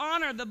really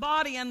honor the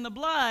body and the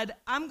blood,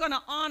 I'm going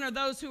to honor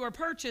those who are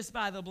purchased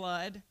by the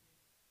blood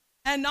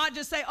and not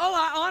just say, oh,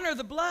 I honor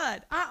the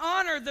blood. I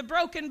honor the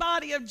broken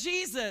body of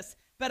Jesus,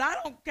 but I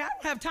don't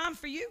have time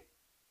for you.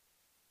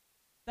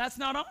 That's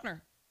not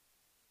honor.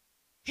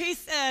 He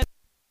said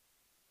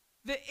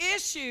the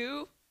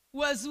issue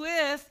was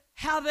with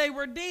how they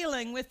were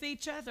dealing with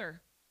each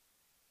other.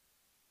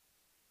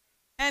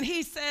 And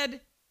he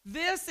said,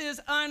 this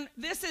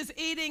is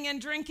eating and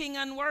drinking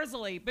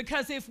unworthily,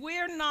 because if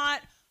we're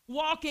not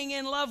walking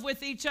in love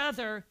with each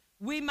other,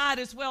 we might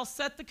as well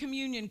set the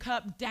communion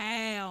cup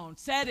down,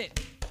 set it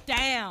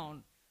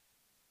down,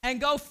 and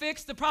go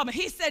fix the problem.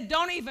 He said,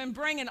 don't even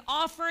bring an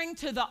offering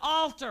to the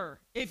altar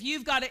if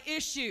you've got an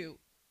issue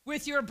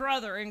with your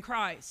brother in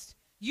Christ.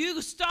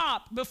 You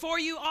stop before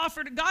you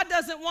offer. God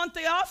doesn't want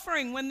the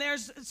offering when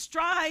there's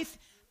strife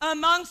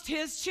amongst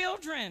his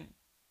children.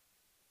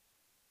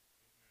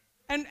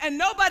 And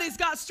nobody's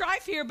got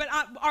strife here, but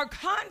our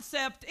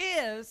concept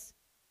is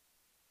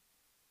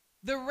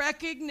the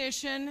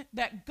recognition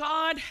that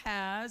God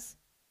has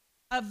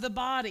of the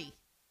body,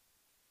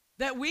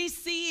 that we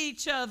see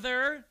each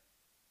other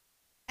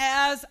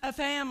as a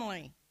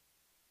family,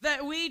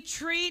 that we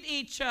treat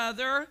each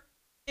other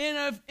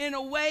in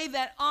a way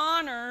that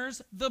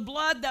honors the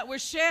blood that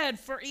was shed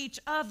for each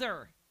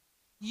other.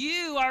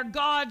 You are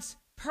God's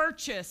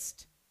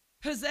purchased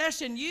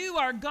possession. You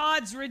are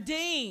God's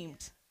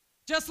redeemed.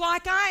 Just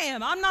like I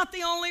am. I'm not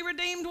the only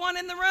redeemed one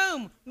in the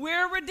room.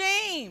 We're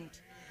redeemed.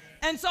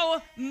 And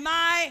so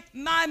my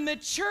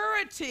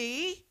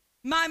maturity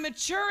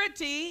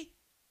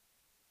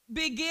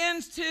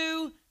begins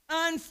to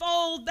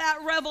unfold that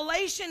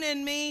revelation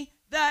in me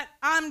that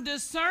I'm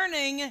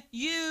discerning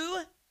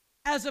you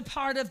as a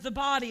part of the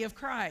body of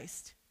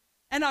Christ.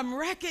 And I'm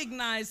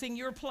recognizing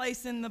your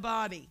place in the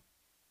body.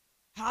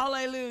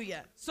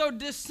 Hallelujah. So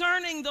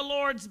discerning the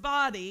Lord's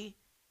body.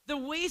 The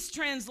Weiss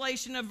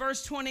translation of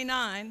verse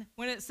 29,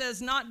 when it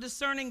says not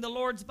discerning the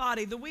Lord's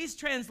body, the Weiss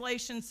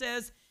translation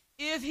says,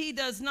 if he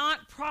does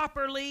not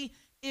properly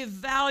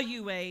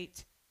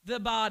evaluate the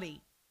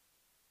body.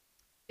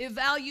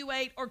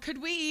 Evaluate, or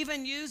could we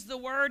even use the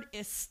word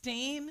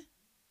esteem?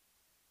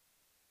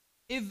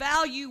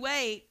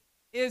 Evaluate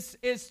is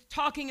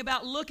talking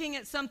about looking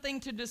at something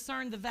to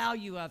discern the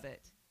value of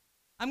it.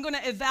 I'm going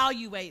to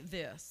evaluate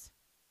this.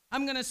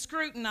 I'm going to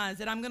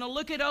scrutinize it. I'm going to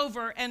look it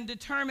over and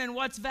determine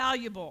what's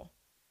valuable.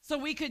 So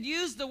we could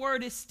use the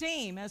word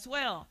esteem as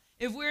well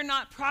if we're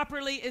not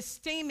properly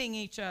esteeming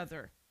each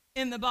other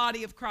in the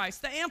body of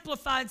Christ. The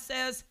Amplified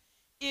says,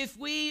 if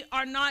we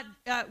are not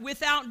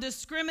without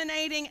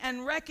discriminating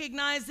and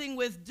recognizing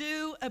with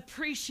due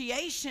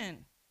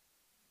appreciation.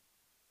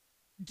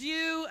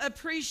 Due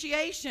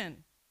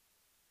appreciation.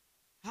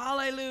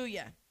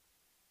 Hallelujah.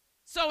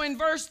 So in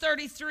verse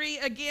 33,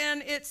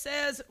 again, it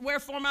says,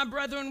 wherefore, my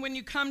brethren, when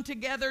you come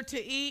together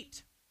to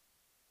eat,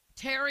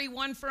 tarry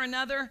one for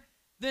another.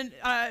 The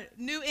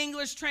New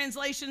English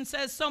translation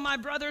says, so my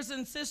brothers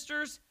and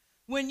sisters,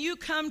 when you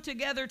come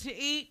together to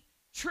eat,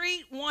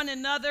 treat one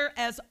another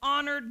as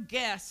honored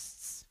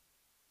guests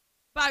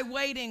by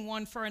waiting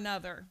one for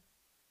another.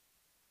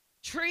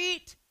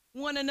 Treat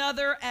one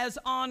another as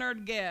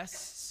honored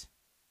guests.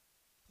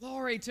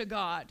 Glory to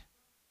God.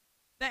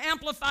 The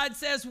Amplified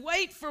says,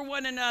 wait for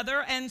one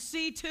another and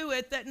see to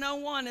it that no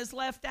one is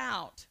left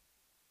out.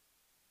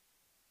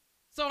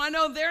 So I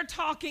know they're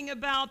talking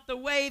about the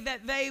way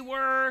that they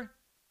were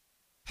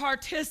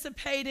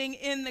participating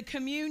in the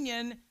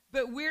communion,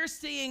 but we're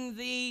seeing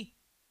the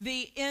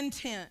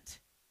intent.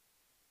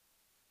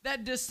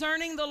 That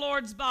discerning the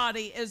Lord's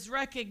body is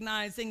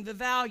recognizing the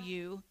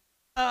value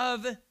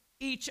of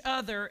each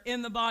other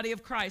in the body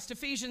of Christ.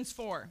 Ephesians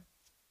 4.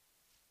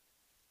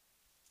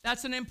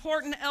 That's an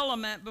important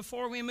element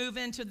before we move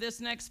into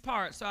this next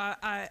part. So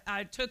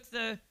I took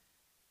the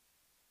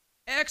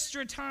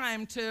extra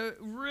time to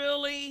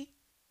really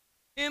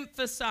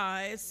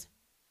emphasize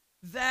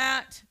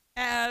that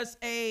as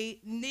a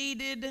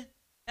needed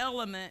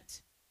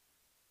element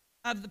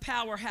of the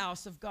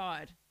powerhouse of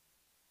God.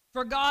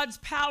 For God's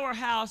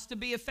powerhouse to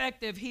be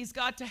effective, he's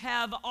got to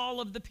have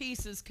all of the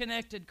pieces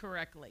connected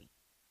correctly.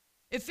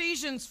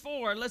 Ephesians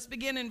 4, let's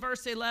begin in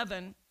verse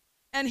 11.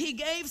 And he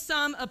gave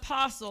some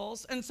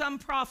apostles and some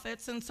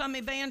prophets and some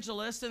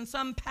evangelists and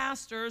some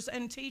pastors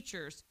and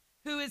teachers.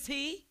 Who is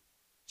he?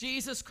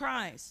 Jesus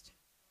Christ.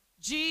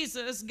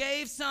 Jesus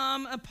gave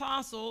some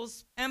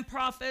apostles and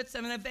prophets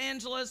and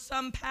evangelists,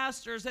 some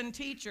pastors and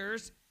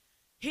teachers.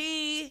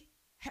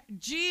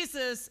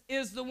 Jesus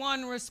is the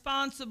one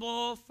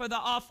responsible for the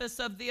office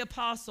of the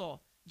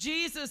apostle.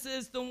 Jesus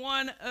is the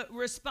one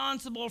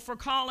responsible for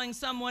calling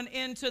someone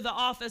into the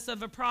office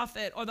of a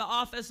prophet or the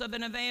office of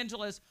an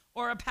evangelist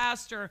or a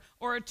pastor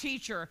or a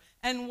teacher.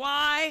 And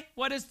why?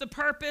 What is the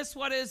purpose?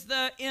 What is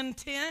the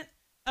intent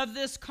of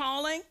this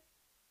calling?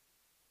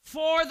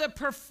 For the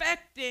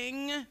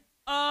perfecting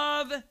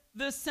of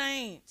the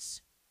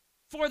saints.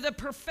 For the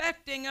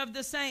perfecting of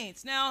the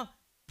saints. Now,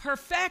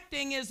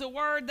 perfecting is a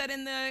word that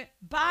in the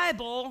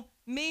Bible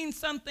means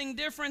something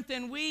different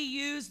than we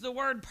use the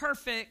word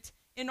perfect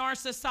in our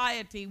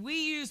society. We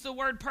use the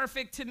word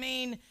perfect to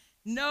mean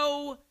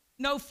no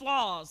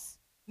flaws,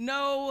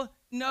 no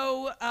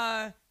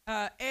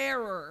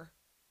error.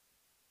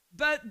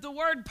 But the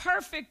word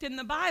perfect in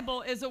the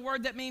Bible is a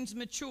word that means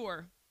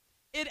mature.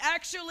 It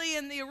actually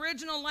in the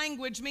original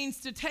language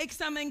means to take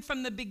something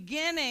from the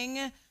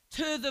beginning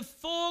to the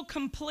full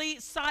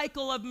complete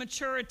cycle of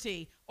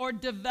maturity or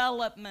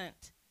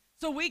development.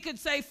 So we could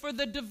say for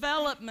the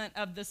development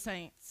of the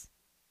saints,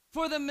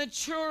 for the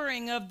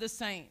maturing of the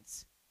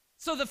saints.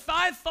 So the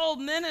fivefold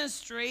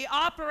ministry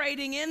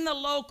operating in the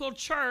local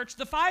church,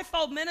 the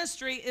fivefold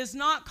ministry is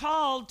not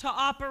called to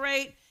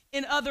operate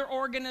in other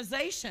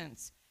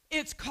organizations.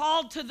 It's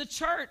called to the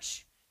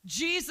church.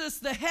 Jesus,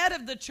 the head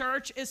of the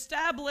church,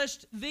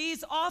 established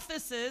these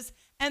offices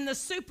and the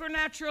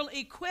supernatural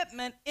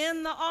equipment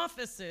in the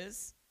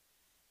offices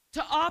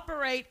to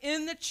operate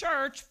in the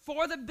church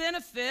for the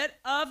benefit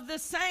of the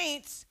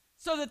saints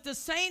so that the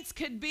saints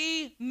could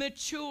be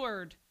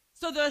matured,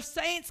 so the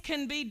saints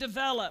can be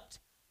developed.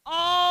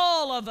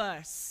 All of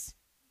us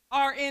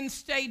are in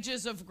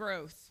stages of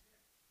growth.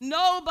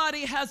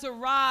 Nobody has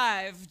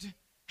arrived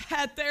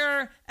at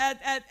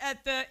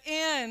the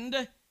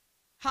end.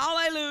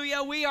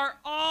 Hallelujah. We are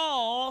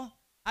all,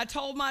 I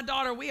told my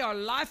daughter, we are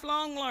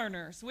lifelong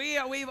learners.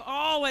 We're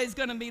always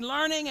going to be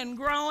learning and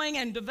growing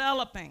and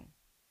developing.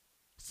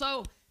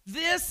 So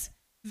this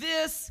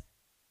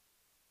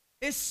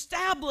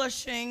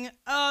establishing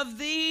of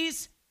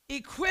these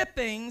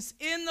equippings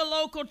in the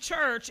local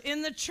church,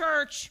 in the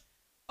church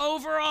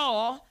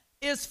overall,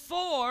 is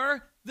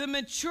for the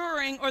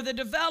maturing or the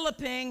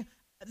developing,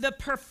 the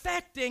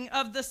perfecting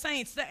of the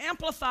saints. The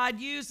Amplified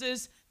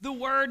uses the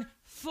word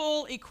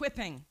full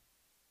equipping.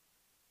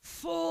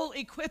 Full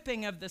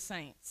equipping of the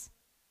saints.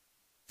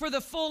 For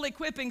the full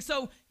equipping.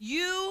 So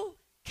you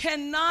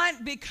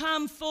cannot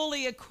become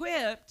fully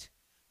equipped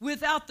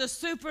without the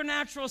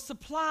supernatural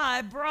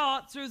supply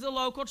brought through the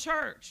local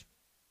church.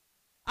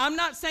 I'm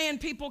not saying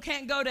people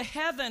can't go to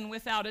heaven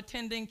without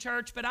attending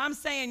church, but I'm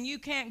saying you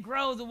can't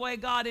grow the way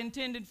God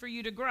intended for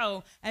you to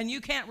grow, and you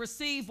can't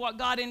receive what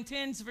God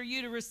intends for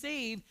you to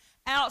receive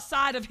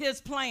outside of his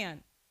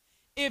plan.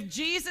 If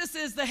Jesus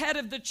is the head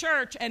of the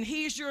church and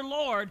he's your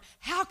Lord,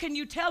 how can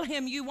you tell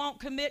him you won't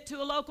commit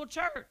to a local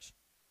church?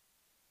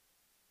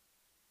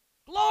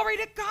 Glory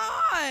to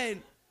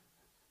God.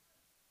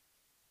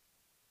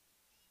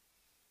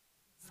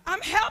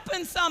 I'm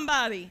helping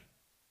somebody.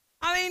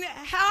 I mean,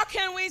 how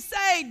can we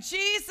say,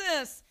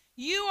 Jesus,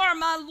 you are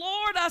my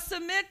Lord, I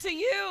submit to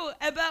you,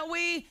 but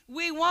we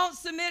won't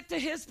submit to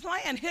his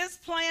plan. His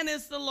plan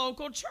is the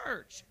local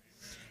church.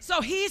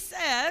 So he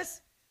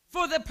says,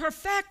 for the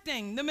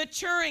perfecting, the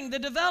maturing, the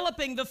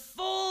developing, the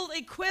full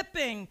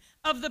equipping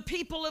of the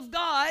people of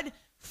God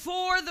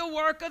for the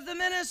work of the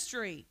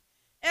ministry.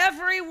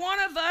 Every one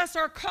of us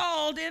are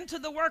called into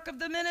the work of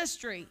the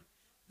ministry.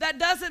 That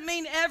doesn't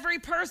mean every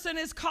person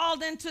is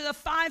called into the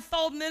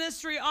fivefold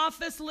ministry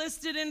office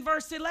listed in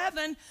verse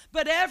 11,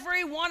 but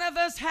every one of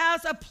us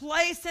has a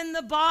place in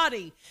the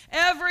body.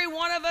 Every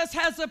one of us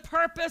has a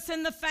purpose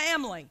in the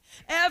family.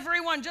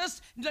 Everyone,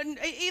 just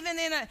even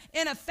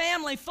in a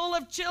family full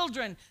of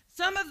children,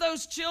 some of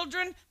those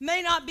children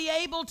may not be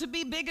able to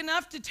be big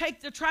enough to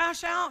take the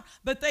trash out,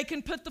 but they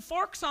can put the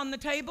forks on the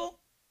table,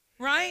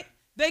 right?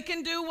 They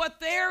can do what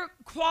they're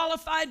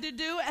qualified to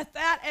do at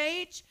that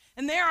age.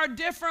 And there are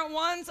different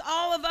ones.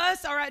 All of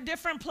us are at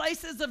different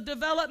places of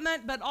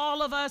development, but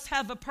all of us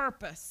have a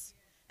purpose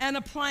and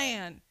a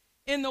plan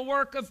in the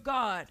work of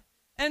God.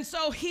 And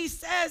so he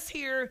says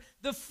here,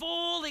 the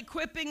full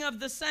equipping of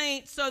the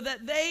saints so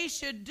that they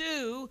should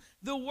do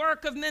the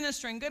work of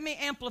ministering. Let me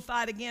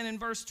amplify it again in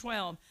verse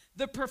 12.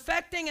 The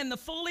perfecting and the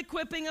full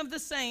equipping of the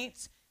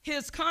saints,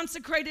 his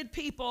consecrated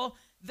people,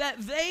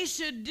 that they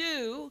should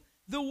do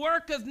the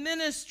work of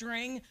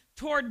ministering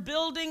toward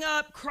building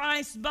up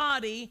Christ's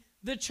body,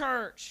 the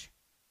church.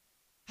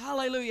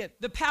 Hallelujah.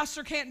 The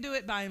pastor can't do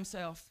it by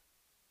himself.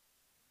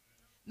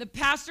 The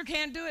pastor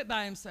can't do it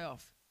by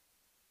himself.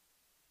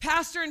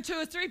 Pastor and 2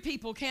 or 3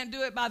 people can't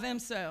do it by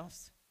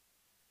themselves.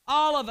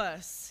 All of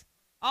us,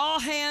 all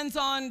hands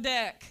on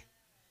deck.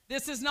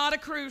 This is not a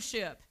cruise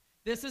ship.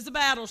 This is a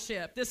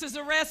battleship. This is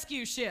a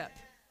rescue ship.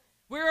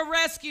 We're a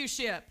rescue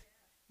ship.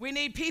 We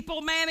need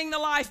people manning the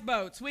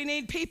lifeboats. We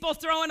need people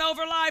throwing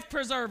over life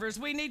preservers.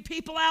 We need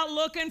people out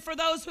looking for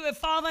those who have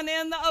fallen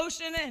in the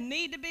ocean and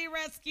need to be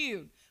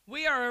rescued.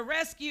 We are a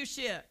rescue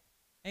ship.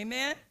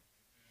 Amen?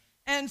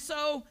 And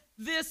so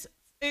this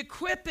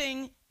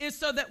equipping is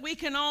so that we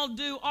can all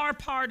do our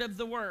part of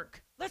the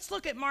work. Let's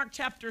look at Mark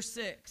chapter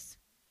 6.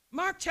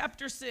 Mark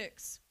chapter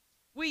 6.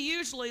 We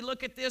usually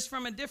look at this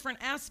from a different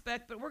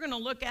aspect, but we're going to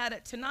look at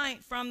it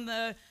tonight from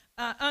the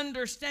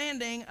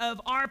understanding of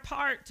our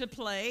part to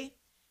play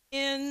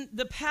in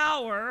the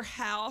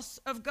powerhouse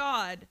of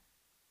God.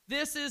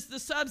 This is the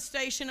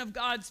substation of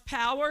God's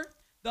power.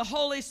 The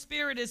Holy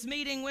Spirit is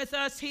meeting with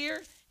us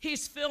here.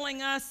 He's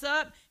filling us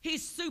up.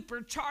 He's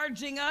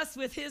supercharging us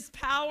with his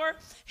power.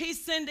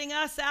 He's sending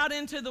us out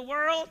into the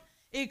world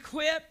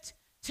equipped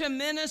to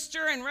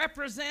minister and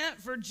represent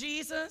for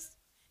Jesus.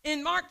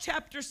 In Mark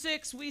chapter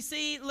 6, we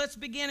see, let's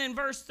begin in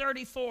verse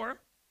 34.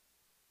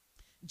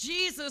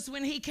 Jesus,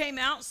 when he came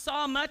out,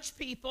 saw much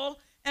people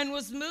and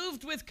was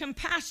moved with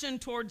compassion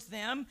towards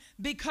them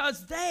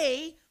because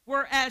they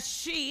were as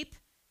sheep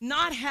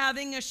not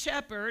having a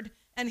shepherd,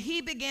 and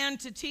he began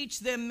to teach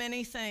them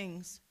many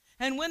things.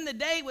 And when the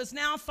day was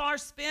now far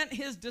spent,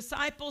 his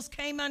disciples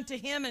came unto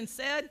him and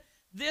said,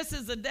 This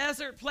is a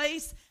desert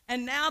place,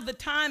 and now the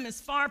time is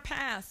far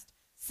past.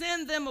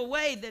 Send them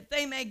away that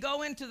they may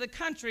go into the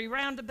country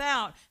round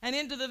about and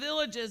into the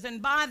villages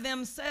and buy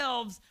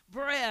themselves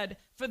bread,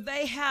 for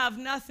they have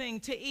nothing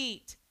to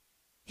eat.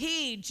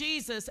 He,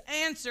 Jesus,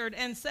 answered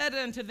and said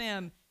unto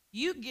them,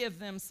 You give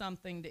them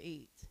something to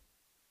eat.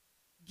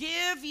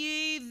 Give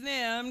ye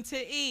them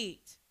to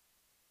eat.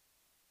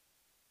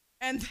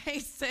 And they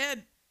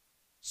said,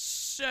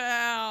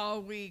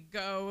 Shall we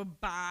go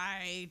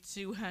buy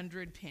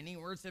 200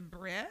 pennyworths of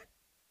bread?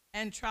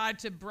 And tried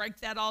to break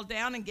that all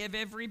down and give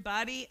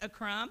everybody a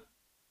crumb?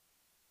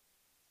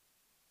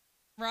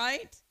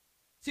 Right?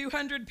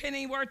 200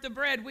 penny worth of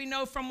bread. We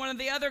know from one of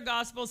the other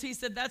gospels, he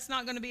said that's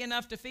not going to be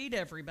enough to feed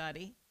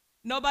everybody.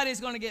 Nobody's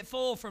going to get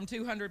full from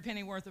 200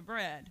 penny worth of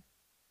bread.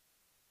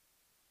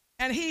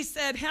 And he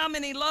said, How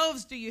many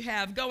loaves do you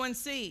have? Go and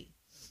see.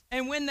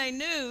 And when they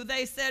knew,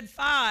 they said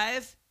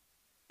 5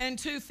 and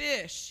 2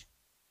 fish.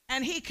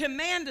 And he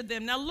commanded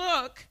them. Now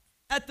look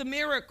at the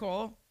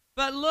miracle,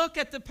 but look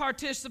at the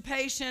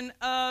participation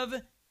of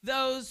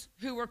those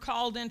who were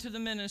called into the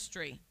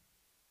ministry.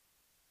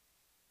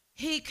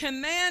 He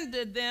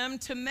commanded them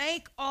to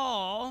make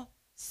all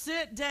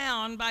sit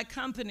down by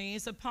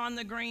companies upon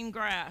the green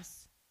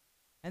grass.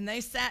 And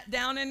they sat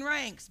down in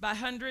ranks by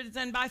hundreds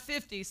and by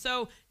 50.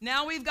 So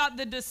now we've got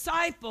the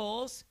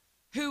disciples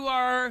who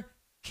are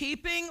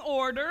keeping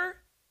order.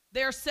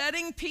 They're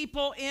setting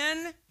people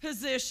in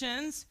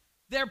positions.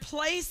 They're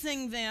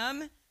placing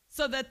them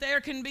so that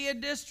there can be a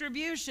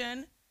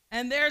distribution.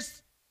 And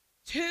there's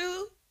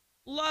 5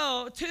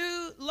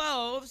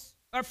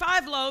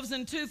 loaves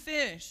and 2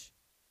 fish.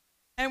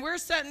 And we're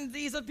setting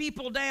these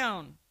people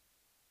down,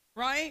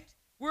 right?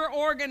 We're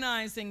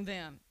organizing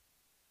them.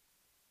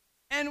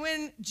 And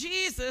when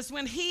Jesus,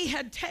 when he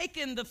had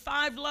taken the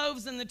 5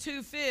 loaves and the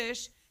 2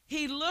 fish,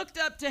 he looked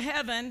up to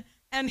heaven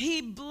and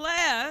he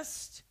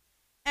blessed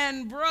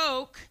and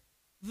broke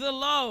the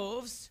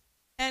loaves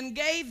and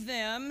gave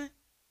them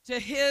to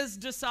his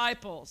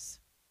disciples.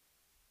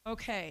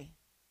 Okay,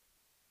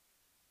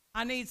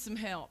 I need some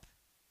help.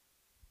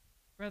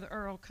 Brother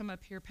Earl, come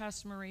up here.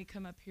 Pastor Marie,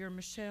 come up here.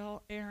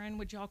 Michelle, Aaron,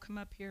 would y'all come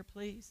up here,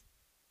 please?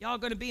 Y'all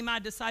going to be my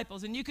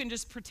disciples, and you can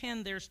just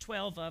pretend there's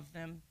 12 of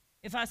them.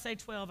 If I say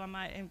 12, I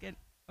might get,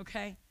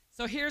 okay?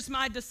 So here's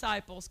my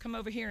disciples. Come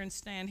over here and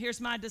stand. Here's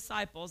my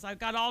disciples. I've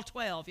got all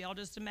 12. Y'all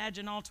just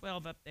imagine all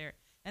 12 up there.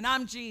 And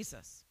I'm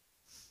Jesus.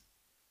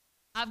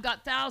 I've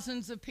got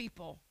thousands of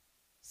people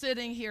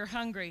sitting here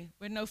hungry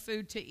with no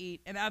food to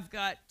eat. And I've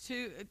got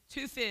two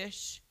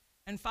fish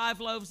and 5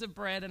 loaves of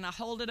bread, and I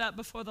hold it up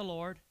before the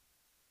Lord,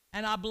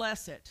 and I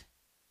bless it.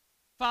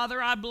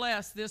 Father, I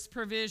bless this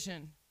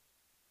provision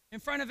in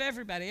front of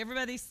everybody.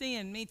 Everybody's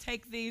seeing me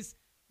take these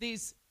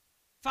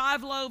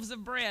 5 loaves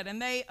of bread,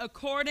 and they,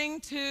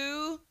 according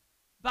to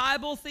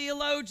Bible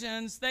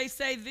theologians, they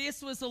say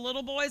this was a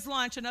little boy's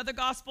lunch. Another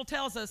gospel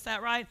tells us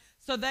that, right?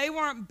 So they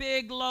weren't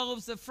big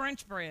loaves of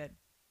French bread.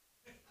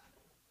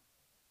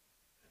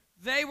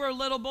 They were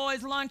little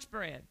boys' lunch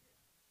bread.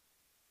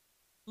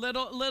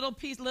 Little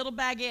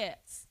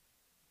baguettes.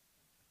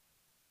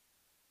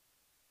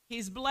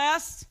 He's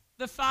blessed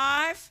the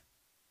 5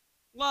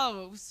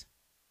 loaves,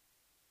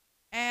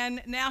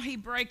 and now he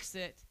breaks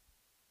it.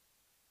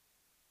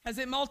 Has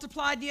it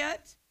multiplied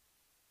yet?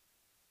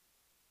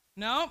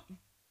 No.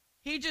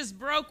 He just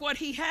broke what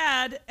he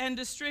had and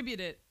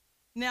distributed it.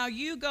 Now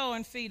you go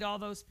and feed all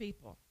those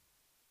people.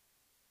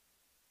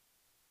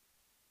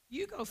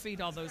 You go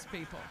feed all those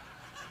people.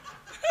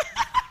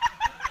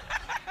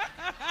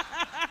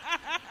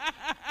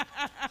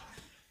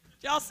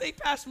 Y'all see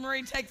Pastor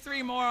Marie take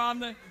 3 more on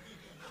the...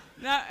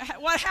 Now,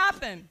 what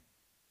happened?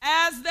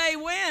 As they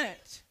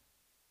went,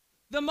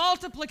 the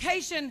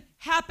multiplication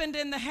happened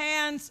in the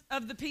hands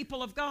of the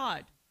people of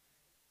God.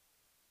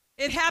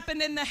 It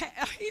happened in the...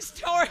 He's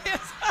tore his...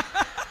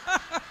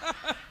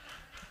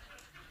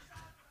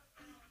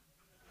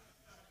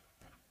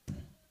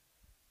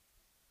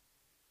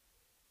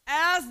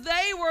 As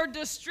they were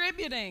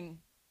distributing...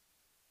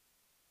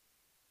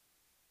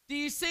 Do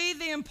you see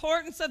the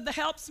importance of the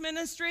helps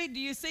ministry? Do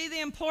you see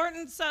the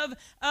importance of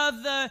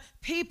the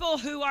people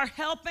who are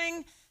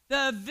helping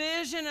the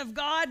vision of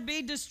God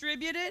be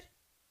distributed?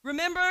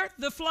 Remember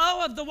the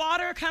flow of the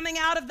water coming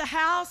out of the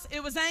house?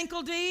 It was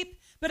ankle deep,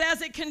 but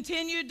as it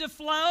continued to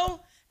flow,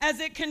 as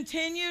it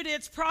continued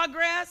its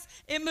progress,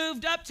 it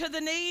moved up to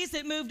the knees,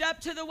 it moved up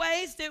to the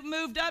waist, it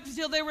moved up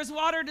until there was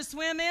water to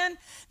swim in.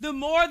 The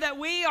more that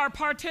we are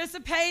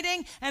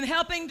participating and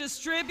helping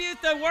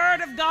distribute the Word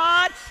of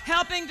God,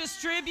 helping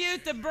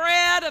distribute the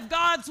bread of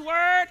God's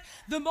Word,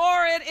 the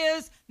more it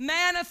is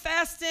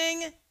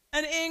manifesting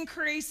an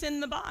increase in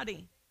the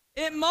body.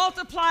 It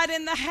multiplied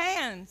in the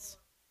hands.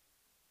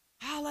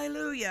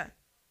 Hallelujah.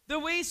 The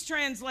Weiss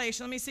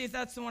translation. Let me see if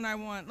that's the one I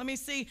want. Let me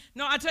see.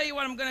 No, I'll tell you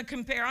what I'm going to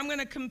compare. I'm going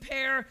to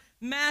compare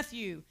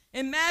Matthew.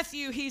 In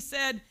Matthew, he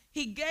said,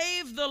 he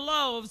gave the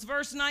loaves,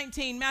 verse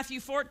 19, Matthew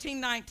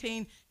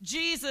 14:19.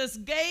 Jesus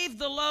gave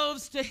the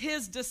loaves to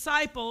his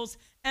disciples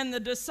and the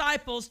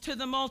disciples to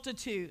the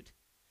multitude.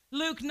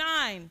 Luke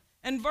 9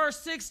 and verse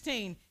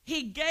 16,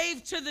 he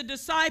gave to the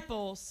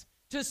disciples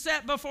to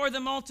set before the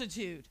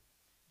multitude.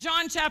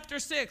 John chapter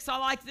 6, I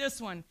like this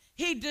one.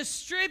 He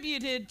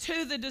distributed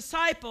to the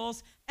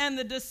disciples and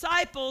the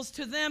disciples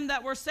to them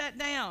that were set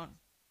down.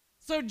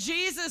 So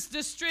Jesus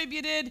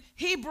distributed,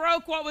 he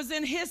broke what was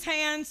in his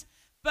hands,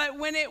 but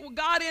when it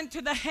got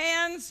into the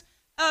hands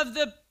of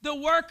the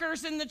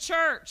workers in the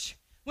church,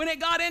 when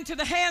it got into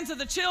the hands of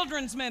the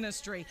children's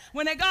ministry,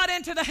 when it got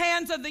into the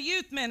hands of the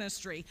youth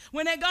ministry,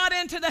 when it got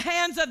into the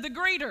hands of the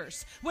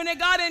greeters, when it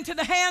got into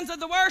the hands of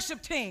the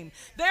worship team,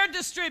 they're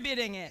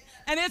distributing it.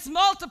 And it's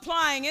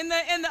multiplying in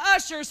the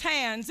ushers'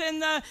 hands, in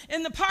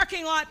the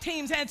parking lot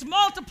team's hands,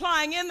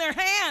 multiplying in their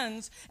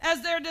hands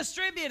as they're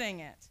distributing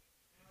it.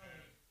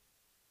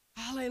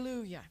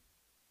 Hallelujah.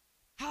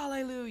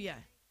 Hallelujah.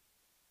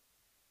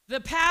 The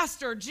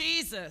pastor,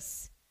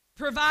 Jesus,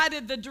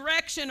 provided the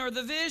direction or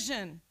the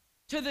vision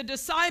to the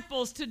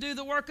disciples to do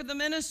the work of the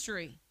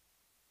ministry.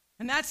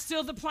 And that's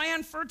still the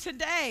plan for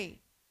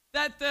today,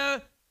 that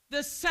the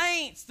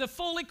saints, the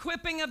full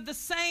equipping of the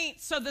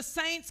saints, so the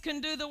saints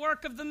can do the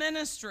work of the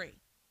ministry.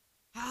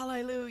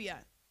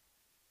 Hallelujah.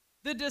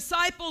 The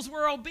disciples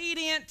were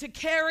obedient to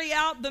carry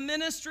out the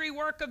ministry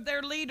work of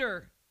their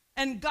leader,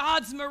 and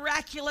God's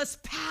miraculous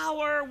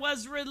power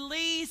was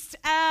released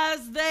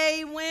as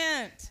they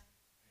went.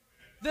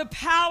 The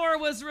power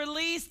was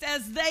released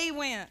as they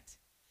went.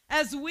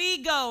 As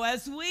we go,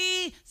 as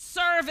we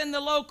serve in the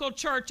local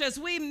church, as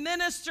we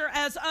minister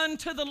as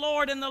unto the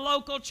Lord in the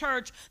local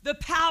church, the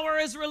power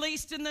is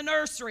released in the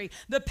nursery.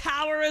 The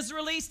power is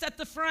released at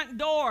the front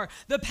door.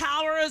 The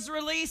power is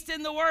released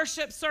in the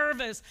worship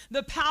service.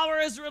 The power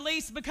is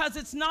released because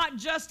it's not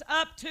just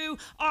up to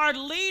our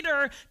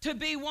leader to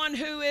be one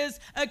who is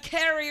a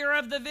carrier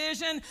of the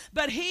vision,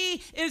 but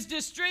he is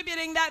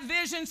distributing that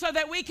vision so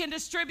that we can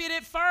distribute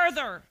it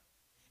further.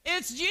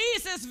 It's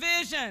Jesus'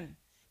 vision.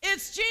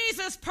 It's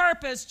Jesus'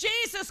 purpose.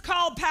 Jesus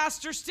called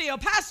Pastor Steele.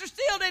 Pastor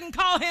Steele didn't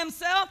call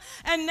himself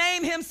and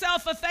name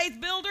himself a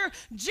faith builder.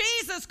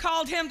 Jesus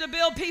called him to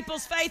build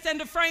people's faith and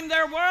to frame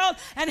their world.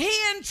 And he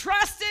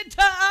entrusted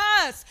to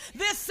us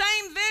this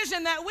same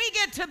vision that we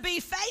get to be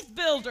faith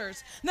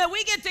builders, that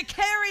we get to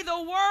carry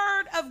the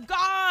word of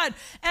God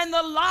and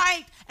the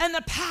light and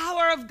the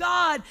power of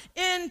God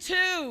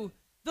into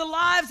the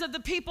lives of the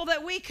people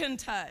that we can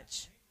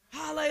touch.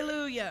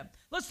 Hallelujah.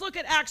 Let's look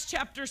at Acts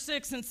chapter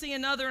 6 and see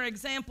another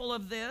example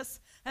of this.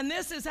 And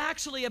this is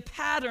actually a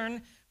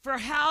pattern for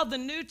how the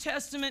New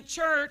Testament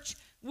church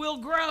will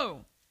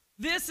grow.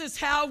 This is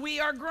how we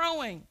are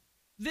growing.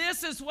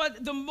 This is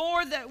what, the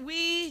more that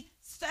we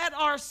set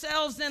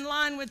ourselves in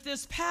line with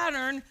this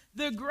pattern,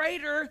 the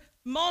greater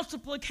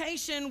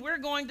multiplication we're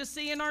going to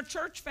see in our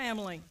church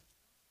family.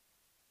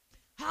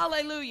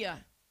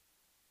 Hallelujah.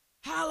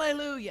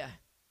 Hallelujah.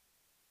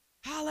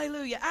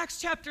 Hallelujah. Acts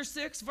chapter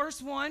 6,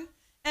 verse 1.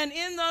 And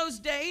in those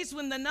days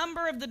when the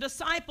number of the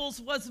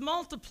disciples was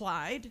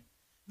multiplied,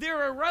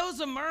 there arose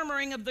a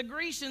murmuring of the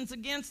Grecians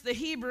against the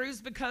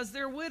Hebrews because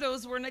their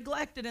widows were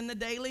neglected in the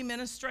daily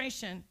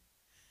ministration.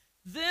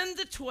 Then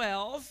the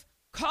 12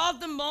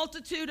 called the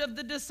multitude of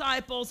the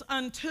disciples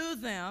unto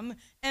them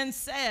and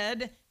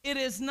said, it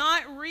is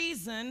not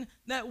reason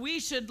that we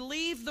should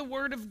leave the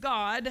word of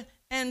God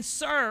and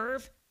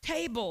serve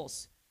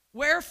tables.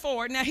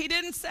 Wherefore, now he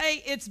didn't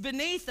say it's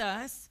beneath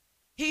us.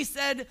 He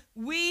said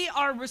we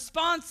are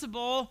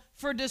responsible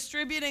for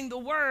distributing the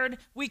word.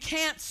 We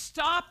can't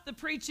stop the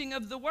preaching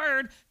of the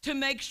word to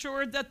make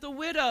sure that the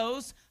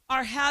widows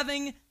are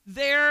having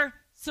their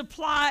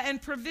supply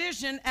and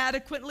provision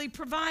adequately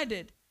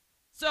provided.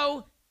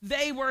 So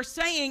they were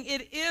saying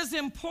it is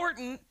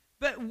important,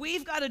 but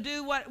we've got to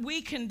do what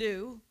we can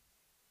do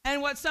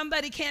and what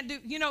somebody can't do.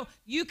 You know,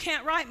 you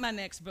can't write my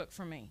next book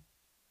for me.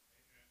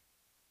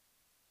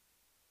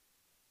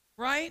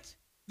 Right?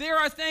 There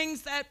are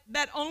things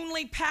that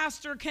only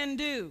pastor can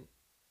do,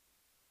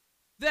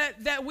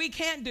 that we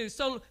can't do.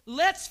 So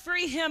let's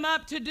free him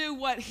up to do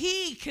what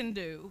he can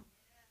do.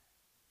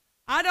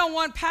 I don't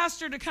want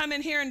pastor to come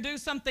in here and do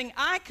something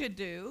I could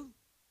do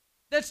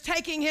that's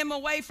taking him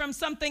away from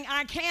something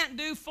I can't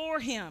do for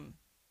him.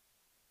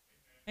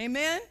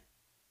 Amen?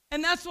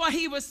 And that's what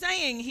he was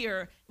saying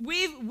here.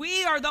 We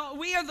are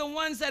the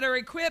ones that are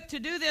equipped to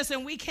do this,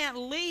 and we can't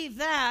leave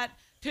that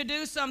to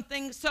do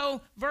something. So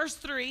verse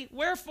 3,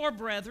 wherefore,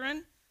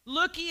 brethren,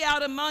 look ye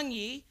out among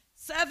ye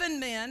 7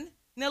 men.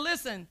 Now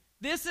listen,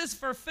 this is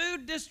for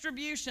food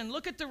distribution.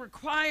 Look at the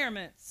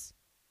requirements.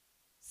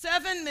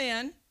 7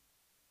 men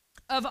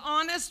of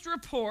honest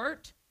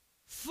report,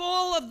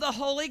 full of the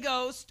Holy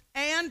Ghost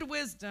and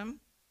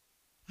wisdom,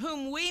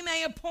 whom we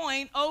may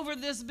appoint over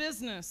this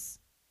business.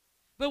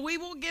 But we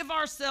will give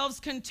ourselves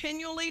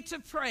continually to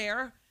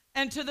prayer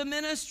and to the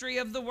ministry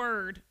of the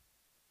word.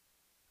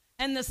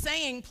 And the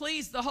saying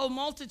pleased the whole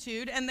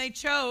multitude, and they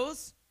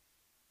chose,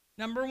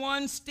 number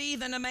 1,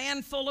 Stephen, a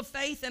man full of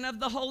faith and of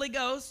the Holy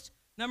Ghost.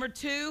 Number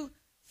 2,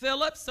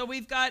 Philip. So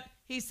we've got,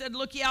 he said,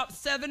 look ye out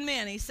 7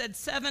 men. He said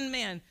 7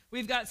 men.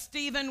 We've got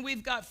Stephen,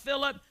 we've got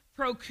Philip,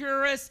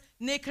 Prochorus,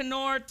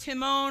 Nicanor,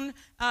 Timon,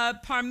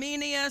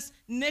 Parmenius,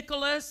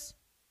 Nicholas,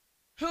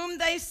 whom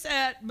they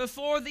set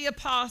before the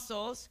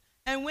apostles.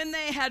 And when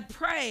they had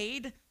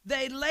prayed,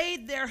 they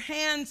laid their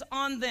hands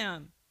on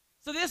them.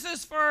 So this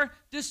is for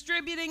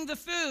distributing the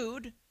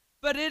food,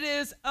 but it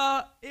is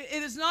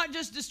not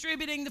just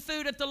distributing the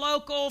food at the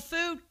local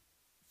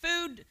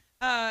food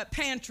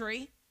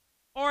pantry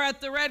or at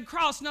the Red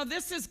Cross. No,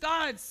 this is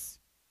God's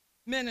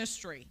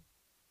ministry.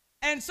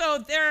 And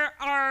so there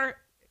are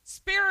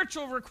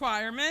spiritual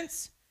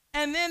requirements,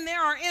 and then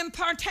there are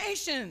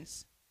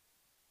impartations,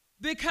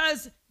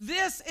 because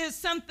this is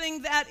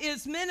something that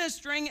is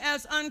ministering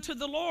as unto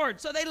the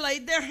Lord. So they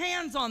laid their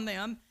hands on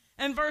them.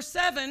 And verse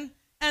 7,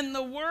 and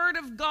the word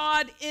of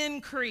God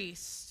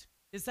increased.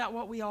 Is that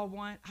what we all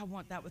want? I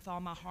want that with all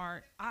my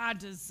heart. I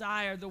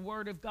desire the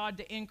word of God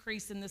to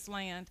increase in this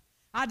land.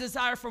 I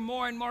desire for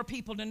more and more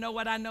people to know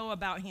what I know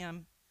about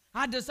him.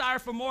 I desire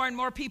for more and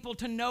more people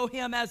to know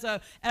him as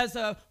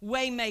a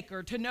way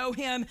maker, to know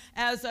him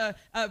as a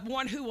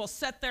one who will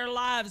set their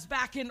lives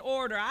back in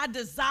order. I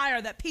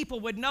desire that people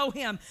would know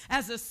him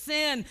as a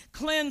sin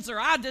cleanser.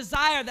 I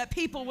desire that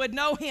people would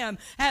know him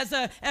as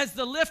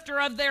the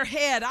lifter of their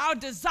head. I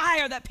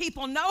desire that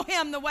people know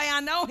him the way I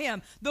know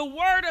him. The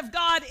word of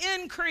God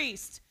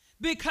increased,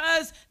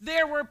 because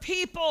there were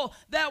people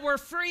that were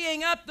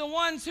freeing up the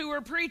ones who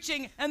were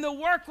preaching, and the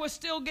work was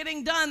still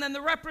getting done, and the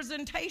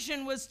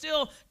representation was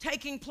still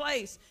taking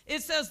place.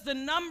 It says the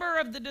number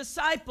of the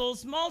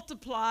disciples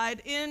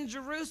multiplied in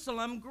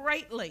Jerusalem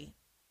greatly.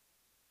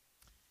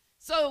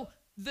 So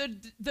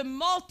the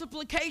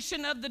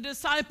multiplication of the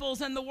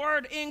disciples and the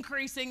word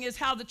increasing is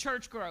how the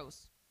church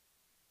grows.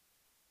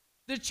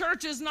 The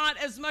church is not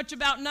as much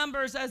about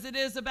numbers as it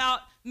is about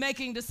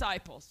making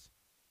disciples.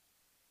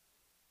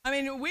 I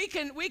mean, we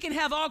can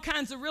have all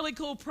kinds of really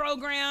cool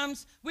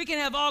programs. We can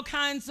have all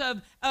kinds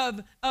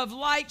of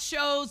light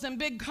shows and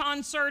big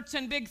concerts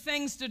and big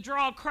things to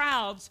draw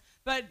crowds.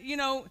 But, you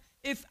know,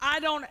 if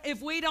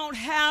we don't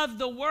have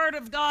the word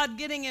of God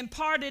getting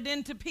imparted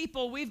into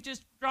people, we've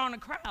just drawn a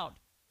crowd.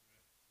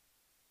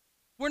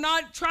 We're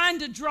not trying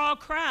to draw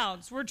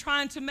crowds. We're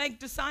trying to make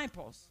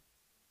disciples.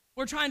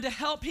 We're trying to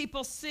help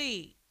people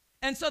see.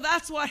 And so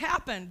that's what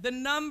happened. The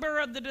number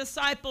of the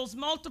disciples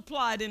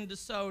multiplied in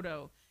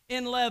DeSoto,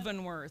 in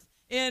Leavenworth,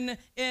 in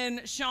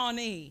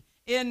Shawnee,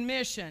 in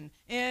Mission,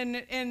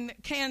 in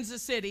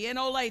Kansas City, in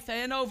Olathe,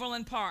 in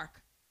Overland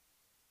Park,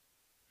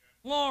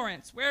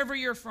 Lawrence, wherever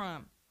you're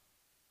from.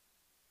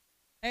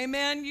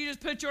 Amen. You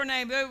just put your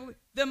name.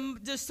 The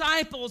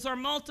disciples are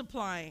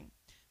multiplying.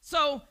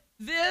 So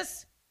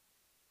this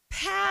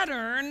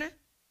pattern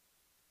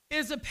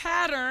is a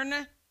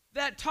pattern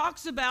that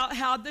talks about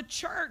how the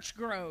church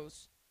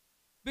grows.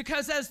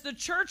 Because as the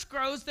church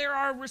grows, there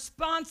are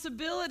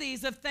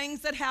responsibilities of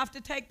things that have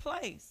to take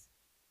place.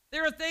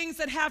 There are things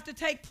that have to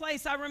take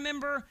place. I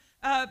remember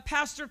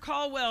Pastor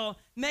Caldwell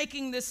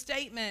making this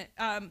statement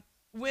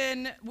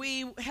when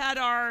we had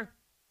our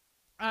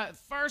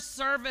first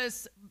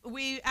service,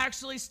 we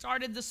actually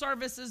started the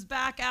services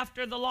back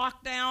after the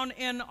lockdown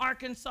in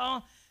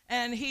Arkansas,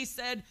 and he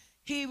said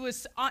he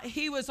was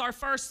our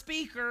first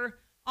speaker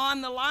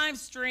on the live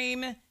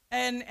stream,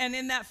 and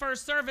in that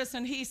first service,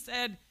 and he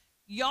said,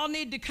 y'all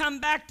need to come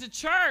back to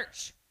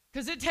church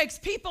because it takes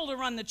people to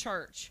run the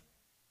church.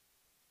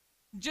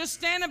 Just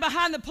standing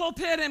behind the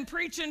pulpit and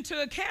preaching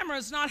to a camera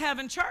is not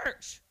having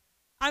church.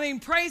 I mean,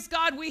 praise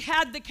God, we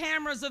had the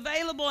cameras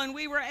available and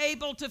we were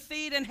able to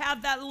feed and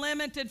have that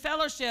limited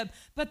fellowship.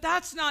 But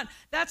that's not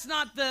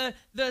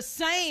the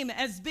same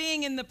as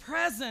being in the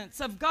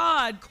presence of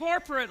God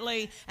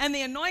corporately and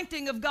the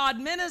anointing of God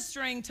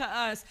ministering to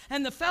us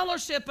and the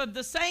fellowship of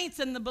the saints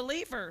and the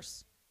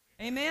believers.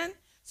 Amen?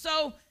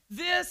 So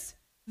this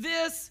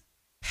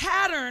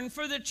pattern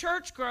for the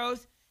church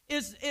growth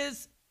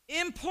is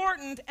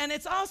important, and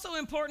it's also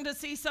important to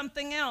see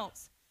something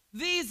else.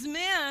 These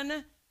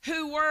men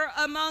who were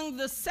among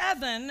the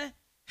 7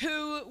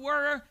 who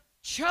were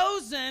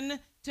chosen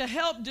to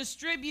help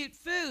distribute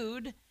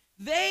food,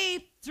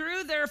 they,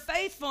 through their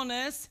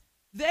faithfulness,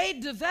 they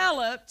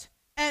developed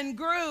and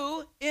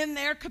grew in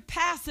their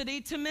capacity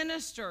to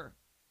minister.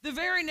 The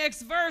very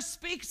next verse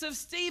speaks of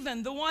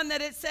Stephen, the one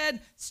that it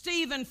said,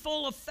 Stephen,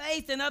 full of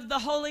faith and of the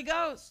Holy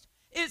Ghost.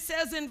 It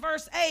says in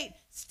verse 8,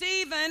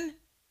 Stephen,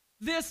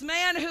 this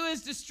man who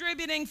is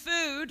distributing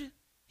food,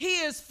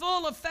 he is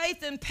full of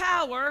faith and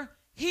power.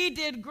 He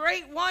did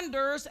great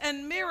wonders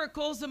and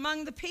miracles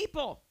among the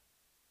people.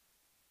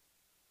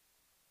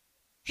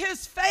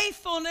 His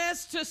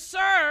faithfulness to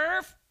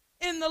serve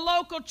in the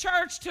local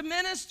church, to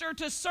minister,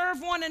 to serve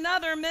one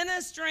another,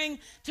 ministering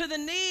to the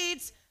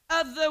needs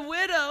of the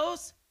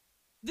widows,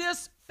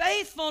 this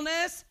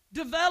faithfulness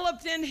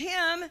developed in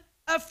him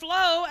a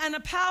flow and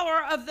a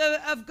power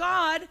of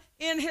God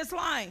in his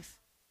life.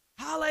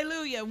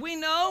 Hallelujah. We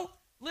know,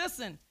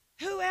 listen,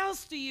 who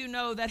else do you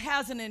know that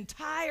has an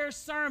entire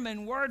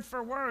sermon word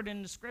for word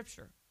in the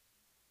scripture?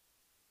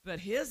 But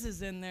his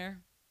is in there.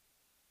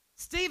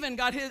 Stephen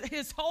got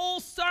his whole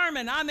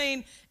sermon. I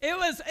mean, it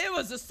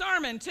was a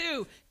sermon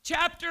too.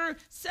 Chapter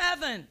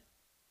 7,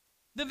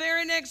 the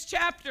very next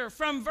chapter,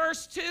 from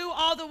verse 2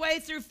 all the way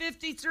through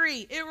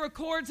 53, it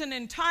records an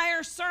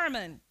entire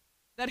sermon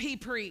that he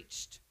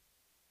preached.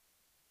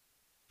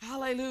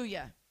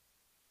 Hallelujah.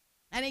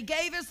 And he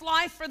gave his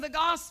life for the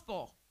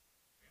gospel.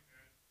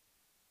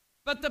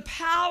 But the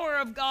power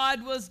of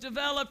God was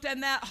developed,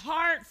 and that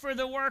heart for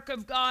the work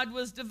of God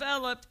was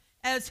developed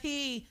as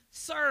he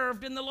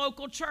served in the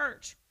local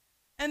church.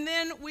 And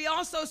then we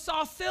also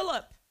saw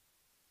Philip.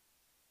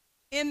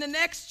 In the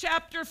next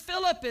chapter,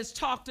 Philip is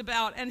talked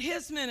about and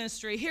his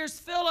ministry. Here's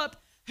Philip,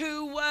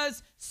 who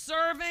was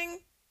serving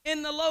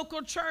in the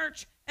local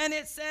church, and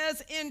it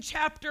says in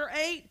chapter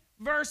 8,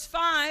 verse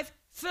 5,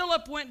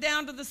 Philip went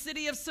down to the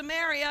city of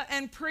Samaria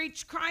and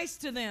preached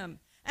Christ to them.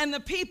 And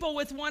the people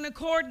with one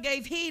accord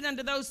gave heed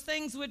unto those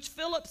things which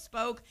Philip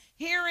spoke,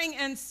 hearing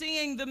and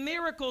seeing the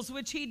miracles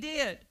which he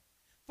did.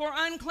 For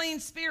unclean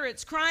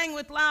spirits, crying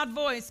with loud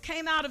voice,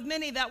 came out of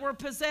many that were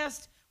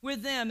possessed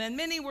with them. And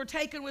many were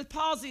taken with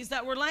palsies,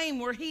 that were lame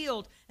were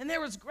healed. And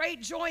there was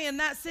great joy in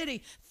that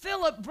city.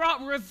 Philip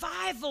brought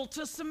revival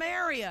to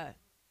Samaria.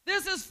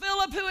 This is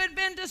Philip who had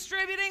been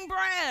distributing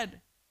bread.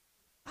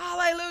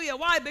 Hallelujah.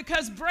 Why?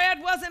 Because bread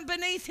wasn't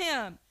beneath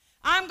him.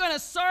 I'm going to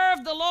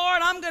serve the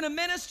Lord. I'm going to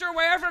minister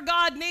wherever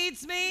God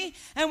needs me.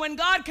 And when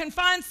God can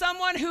find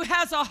someone who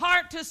has a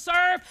heart to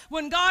serve,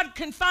 when God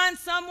can find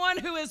someone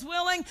who is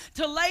willing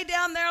to lay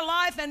down their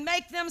life and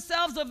make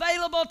themselves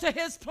available to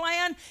his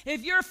plan,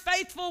 if you're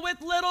faithful with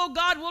little,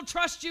 God will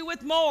trust you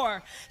with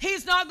more.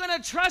 He's not going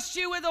to trust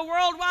you with a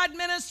worldwide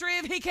ministry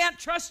if he can't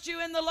trust you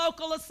in the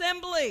local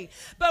assembly.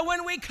 But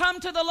when we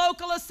come to the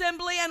local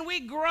assembly and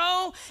we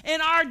grow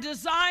in our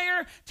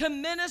desire to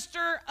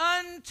minister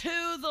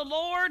unto the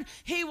Lord,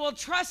 he will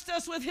trust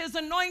us with his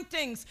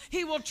anointings.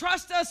 He will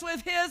trust us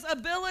with his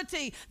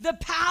ability. The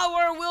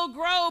power will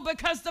grow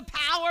because the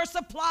power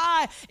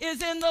supply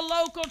is in the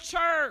local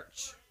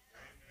church.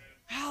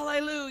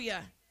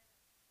 Hallelujah.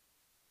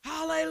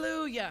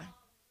 Hallelujah.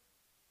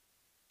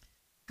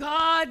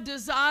 God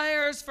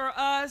desires for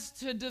us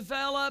to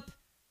develop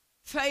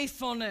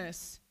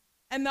faithfulness.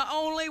 And the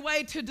only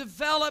way to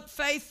develop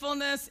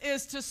faithfulness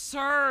is to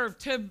serve,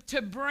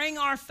 to bring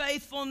our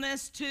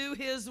faithfulness to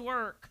his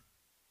work.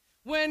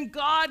 When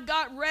God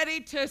got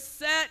ready to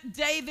set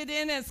David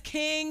in as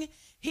king,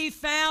 he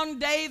found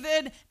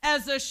David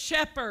as a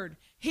shepherd.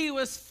 He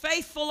was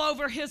faithful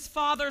over his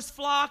father's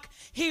flock.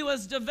 He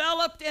was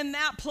developed in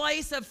that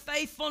place of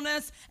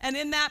faithfulness, and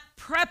in that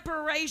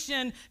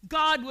preparation,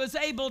 God was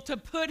able to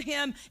put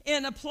him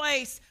in a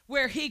place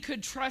where he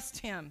could trust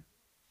him.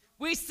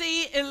 We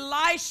see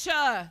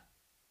Elisha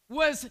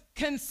was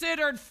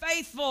considered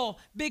faithful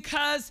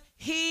because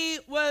he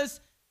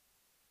was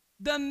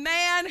the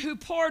man who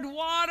poured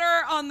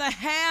water on the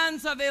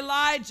hands of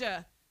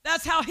Elijah.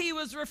 That's how he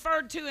was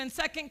referred to in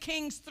 2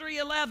 Kings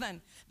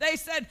 3:11. They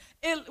said,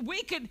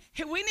 we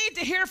need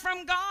to hear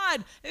from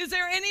God. Is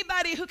there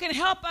anybody who can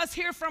help us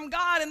hear from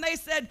God? And they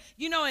said,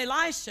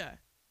 Elisha,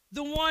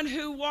 the one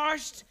who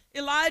washed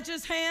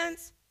Elijah's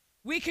hands,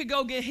 we could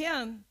go get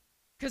him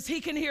because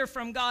he can hear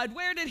from God.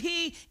 Where did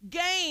he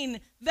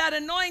gain that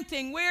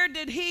anointing? Where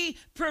did he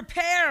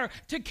prepare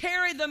to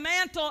carry the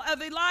mantle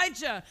of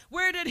Elijah?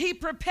 Where did he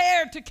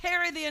prepare to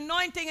carry the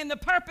anointing and the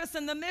purpose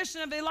and the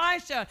mission of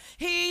Elisha?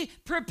 He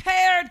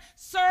prepared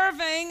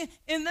serving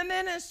in the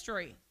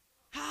ministry.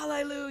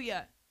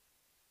 Hallelujah.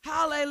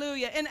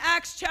 Hallelujah. In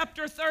Acts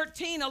chapter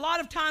 13, a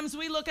lot of times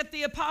we look at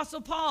the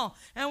Apostle Paul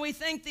and we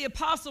think the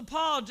Apostle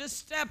Paul just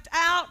stepped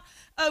out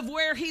of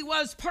where he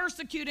was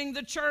persecuting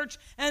the church,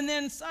 and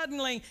then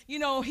suddenly,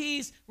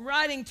 he's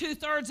writing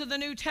 2/3 of the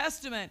New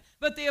Testament.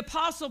 But the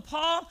Apostle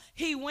Paul,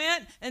 he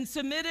went and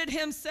submitted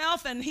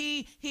himself, and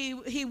he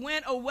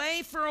went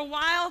away for a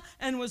while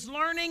and was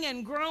learning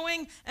and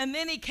growing, and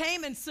then he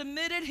came and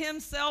submitted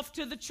himself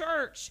to the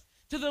church,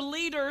 to the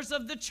leaders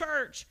of the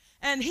church.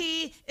 And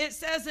it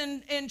says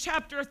in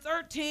chapter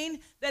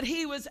 13 that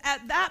he was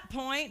at that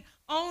point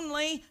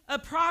only a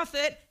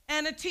prophet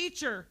and a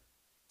teacher.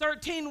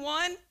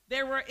 13:1,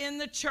 there were in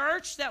the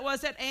church that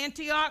was at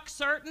Antioch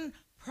certain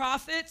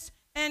prophets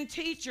and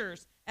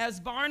teachers,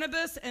 as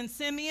Barnabas and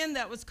Simeon,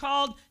 that was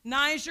called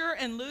Niger,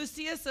 and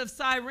Lucius of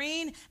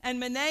Cyrene,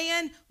 and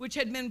Manaen, which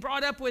had been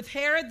brought up with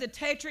Herod the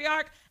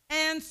Tetrarch,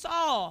 and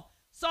Saul.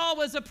 Saul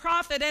was a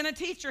prophet and a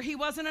teacher. He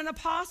wasn't an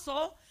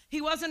apostle. He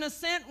wasn't a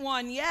sent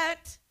one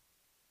yet.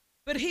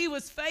 But he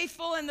was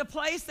faithful in the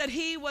place that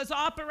he was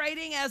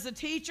operating as a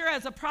teacher,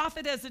 as a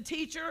prophet, as a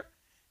teacher.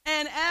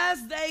 And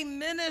as they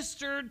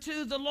ministered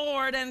to the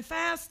Lord and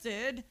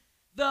fasted,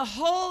 the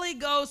Holy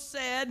Ghost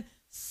said,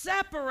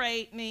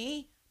 "Separate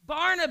me,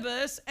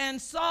 Barnabas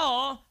and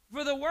Saul,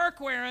 for the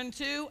work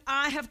whereunto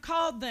I have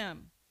called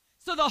them."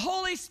 So the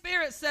Holy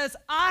Spirit says,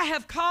 I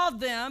have called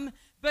them,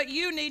 but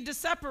you need to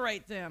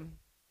separate them.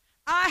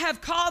 I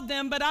have called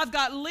them, but I've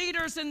got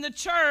leaders in the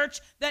church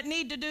that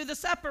need to do the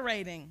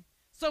separating.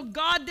 So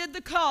God did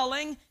the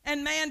calling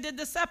and man did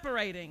the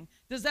separating.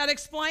 Does that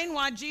explain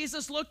why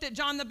Jesus looked at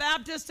John the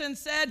Baptist and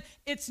said,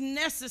 "It's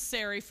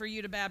necessary for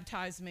you to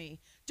baptize me"?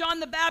 John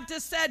the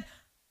Baptist said,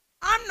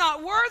 "I'm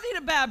not worthy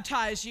to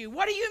baptize you."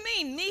 "What do you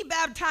mean, me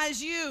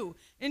baptize you?"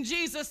 And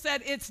Jesus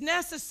said, "It's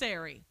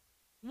necessary."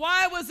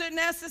 Why was it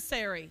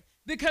necessary?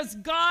 Because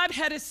God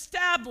had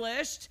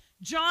established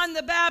John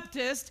the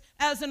Baptist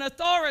as an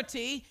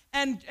authority,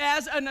 and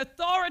as an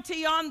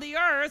authority on the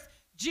earth,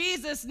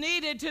 Jesus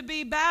needed to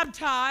be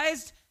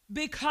baptized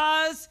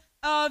because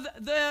of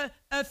the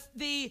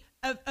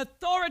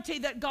authority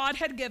that God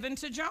had given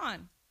to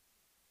John.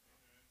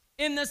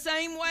 In the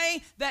same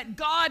way that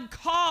God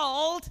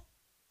called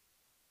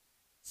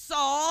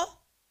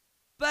Saul,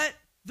 but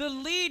the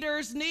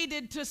leaders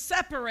needed to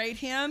separate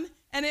him.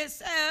 And it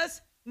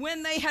says,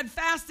 when they had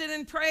fasted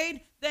and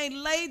prayed, they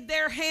laid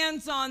their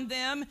hands on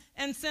them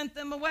and sent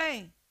them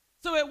away.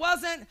 So it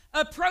wasn't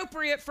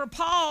appropriate for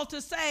Paul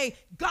to say,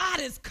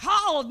 "God has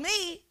called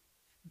me.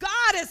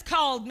 God has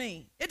called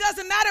me." It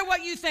doesn't matter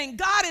what you think.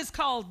 God has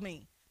called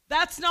me.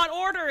 That's not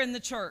order in the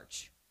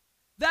church.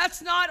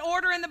 That's not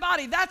order in the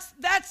body. That's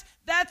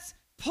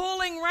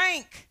pulling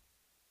rank.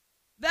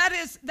 That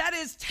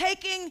is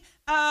taking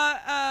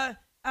the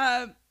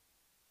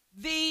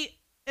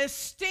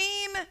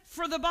esteem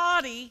for the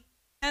body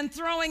and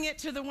throwing it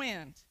to the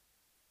wind.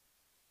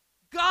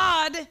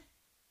 God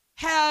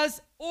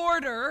has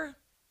order,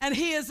 and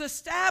he has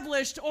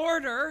established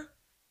order,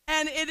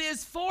 and it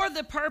is for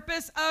the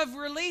purpose of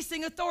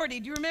releasing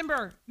authority. Do you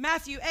remember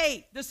Matthew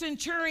 8? The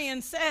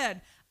centurion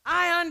said,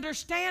 "I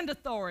understand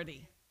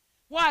authority."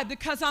 Why?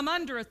 Because I'm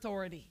under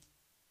authority.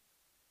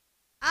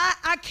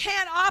 I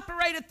can't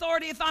operate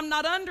authority if I'm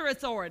not under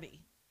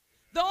authority.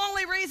 The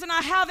only reason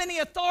I have any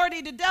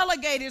authority to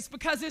delegate is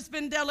because it's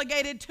been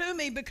delegated to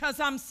me, because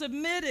I'm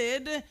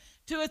submitted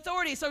to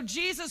authority. So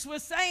Jesus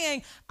was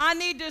saying, I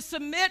need to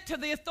submit to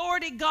the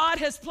authority God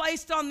has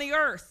placed on the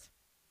earth.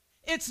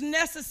 It's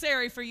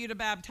necessary for you to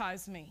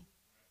baptize me.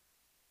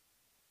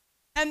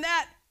 And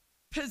that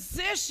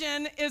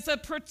position is a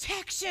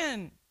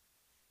protection.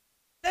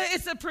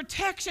 It's a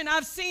protection.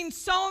 I've seen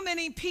so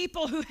many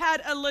people who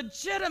had a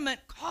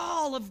legitimate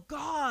call of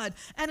God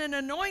and an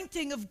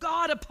anointing of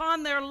God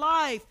upon their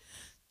life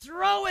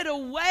throw it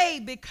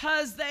away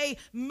because they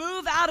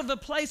move out of a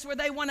place where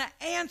they want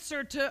to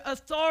answer to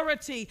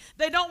authority.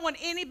 They don't want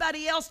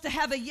anybody else to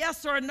have a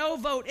yes or a no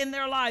vote in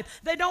their life.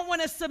 They don't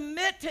want to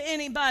submit to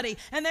anybody.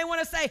 And they want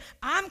to say,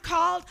 I'm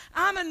called,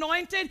 I'm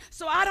anointed,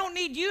 so I don't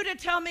need you to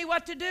tell me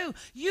what to do.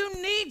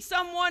 You need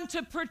someone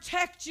to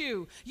protect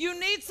you. You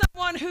need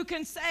someone who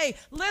can say,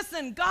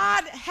 listen,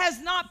 God has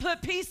not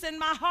put peace in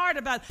my heart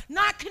about it.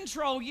 Not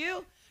control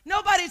you.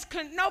 Nobody's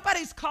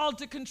called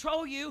to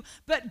control you,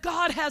 but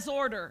God has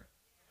order.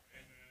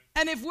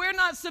 And if we're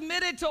not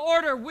submitted to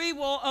order, we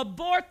will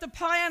abort the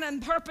plan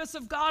and purpose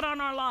of God on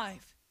our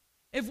life.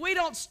 If we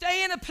don't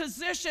stay in a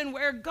position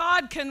where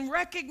God can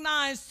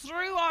recognize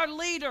through our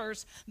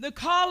leaders the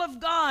call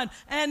of God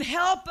and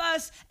help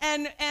us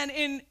and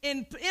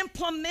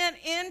implement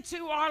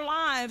into our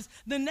lives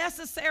the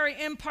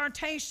necessary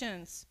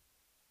impartations,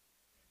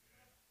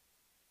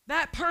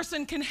 That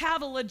person can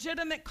have a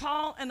legitimate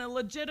call and a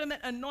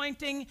legitimate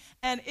anointing,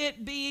 and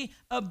it be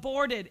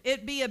aborted,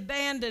 it be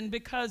abandoned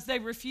because they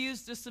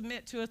refuse to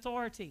submit to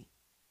authority.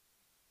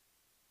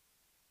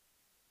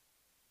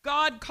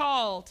 God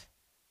called,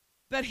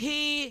 but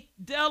he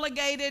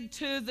delegated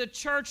to the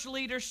church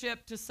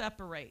leadership to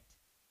separate.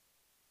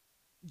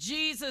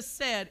 Jesus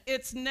said,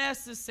 it's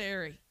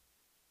necessary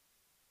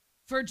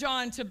for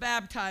John to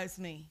baptize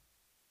me.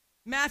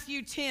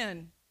 Matthew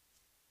 10,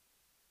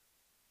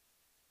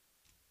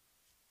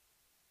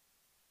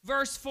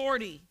 verse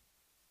 40.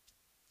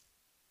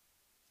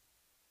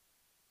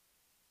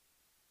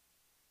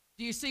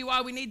 Do you see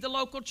why we need the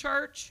local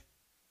church?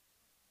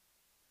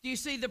 Do you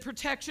see the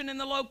protection in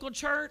the local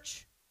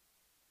church?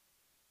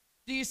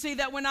 Do you see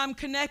that when I'm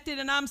connected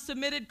and I'm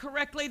submitted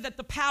correctly, that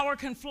the power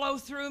can flow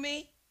through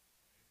me?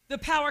 The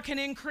power can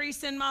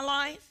increase in my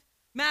life?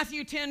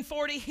 Matthew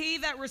 10:40, he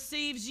that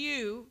receives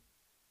you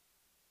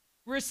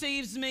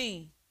receives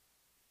me.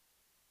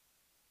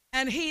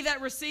 And he that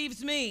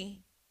receives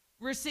me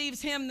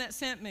receives him that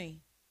sent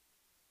me.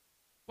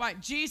 Why?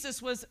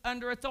 Jesus was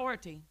under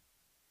authority.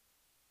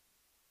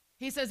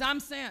 He says, I'm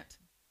sent.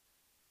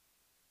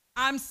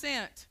 I'm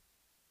sent.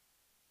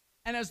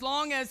 And as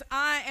long as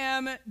I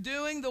am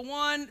doing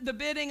the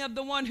bidding of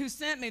the one who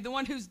sent me, the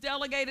one who's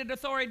delegated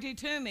authority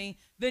to me,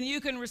 then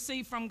you can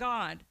receive from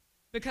God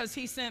because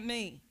he sent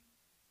me.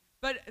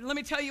 But let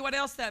me tell you what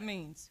else that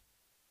means.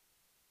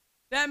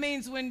 That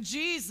means when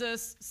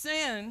Jesus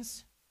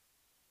sends,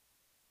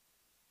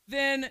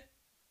 then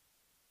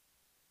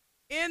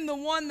in the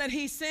one that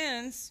he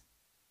sends,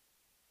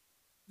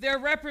 they're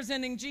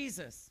representing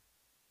Jesus.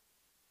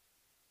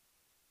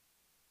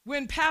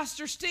 When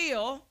Pastor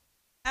Steele,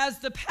 as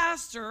the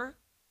pastor,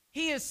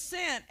 he is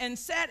sent and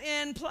set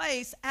in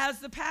place as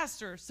the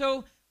pastor.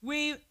 So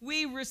we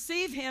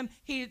receive him,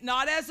 he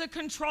not as a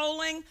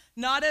controlling,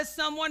 not as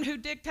someone who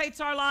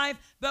dictates our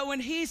life, but when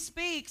he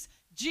speaks,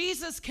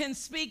 Jesus can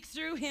speak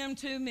through him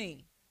to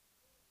me.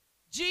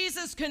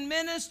 Jesus can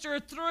minister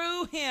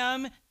through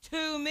him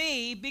to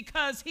me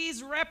because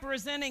he's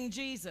representing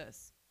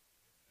Jesus.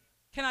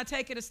 Can I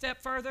take it a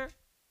step further?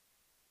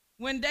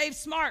 When Dave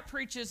Smart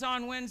preaches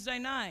on Wednesday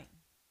night,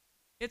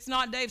 it's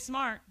not Dave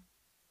Smart.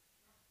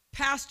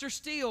 Pastor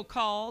Steele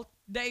called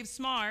Dave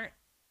Smart,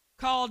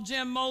 called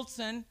Jim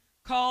Molson,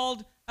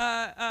 called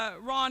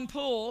Ron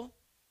Poole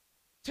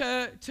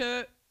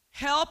to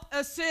help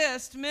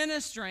assist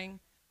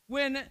ministering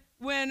when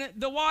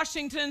the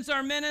Washingtons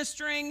are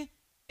ministering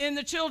in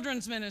the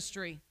children's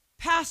ministry.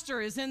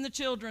 Pastor is in the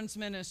children's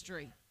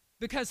ministry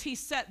because he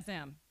set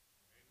them.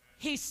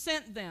 He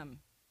sent them.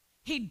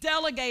 He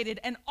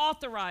delegated and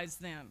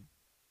authorized them.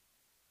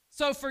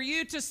 So for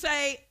you to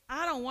say,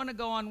 I don't want to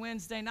go on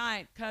Wednesday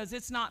night because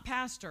it's not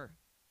pastor.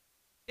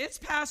 It's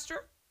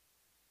pastor.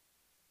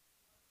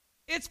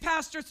 It's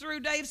pastor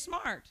through Dave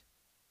Smart.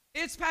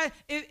 If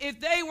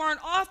they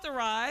weren't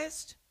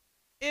authorized,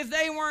 if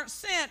they weren't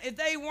sent, if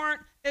they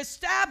weren't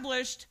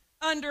established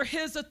under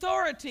his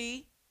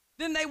authority,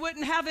 then they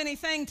wouldn't have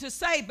anything to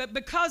say. But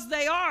because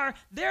they are,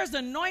 there's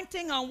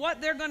anointing on what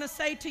they're going to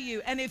say to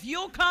you. And if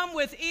you'll come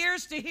with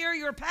ears to hear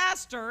your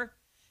pastor,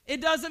 it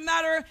doesn't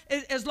matter,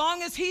 as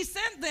long as he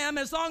sent them,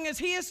 as long as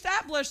he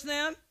established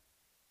them,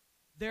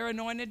 they're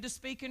anointed to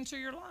speak into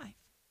your life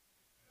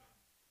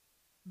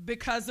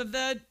because of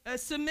the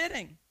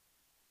submitting.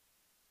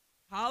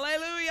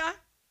 Hallelujah.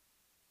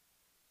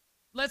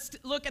 Let's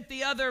look at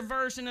the other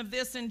version of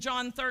this in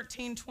John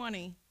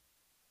 13:20.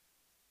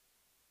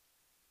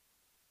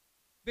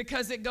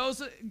 Because it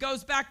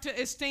goes back to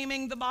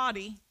esteeming the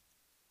body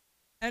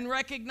and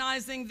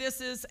recognizing this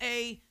is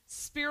a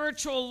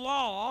spiritual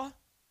law.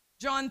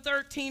 John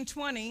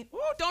 13:20.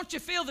 Ooh, don't you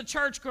feel the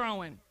church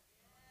growing?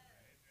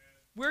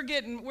 We're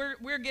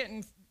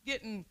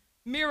getting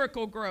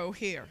miracle grow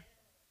here.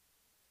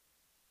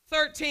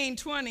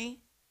 13:20.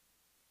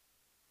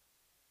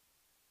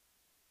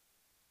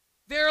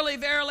 Verily,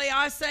 verily,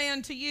 I say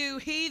unto you,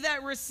 he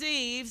that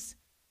receives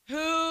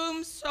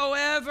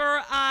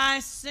whomsoever I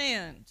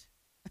send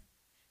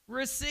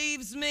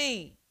receives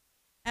me,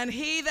 and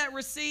he that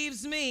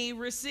receives me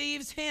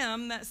receives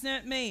him that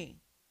sent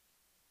me.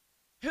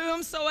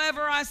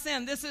 Whomsoever I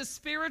send. This is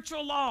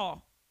spiritual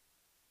law.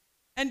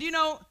 And you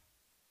know,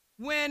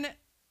 when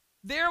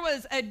there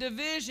was a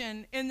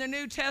division in the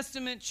New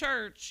Testament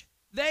church,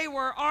 they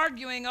were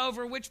arguing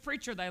over which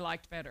preacher they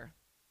liked better.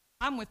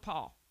 I'm with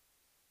Paul.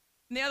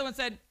 And the other one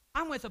said,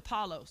 I'm with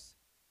Apollos.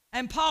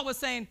 And Paul was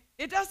saying,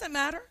 it doesn't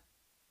matter.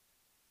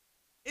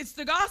 It's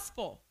the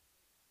gospel.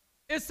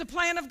 It's the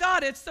plan of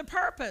God. It's the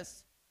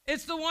purpose.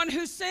 It's the one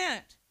who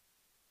sent.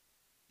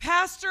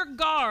 Pastor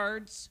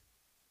guards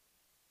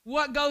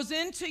what goes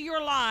into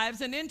your lives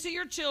and into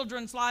your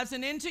children's lives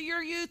and into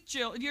your youth,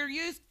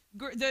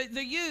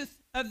 the youth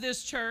of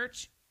this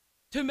church,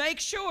 to make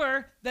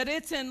sure that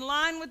it's in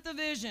line with the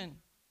vision.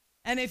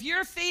 And if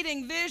you're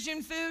feeding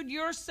vision food,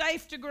 you're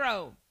safe to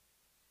grow.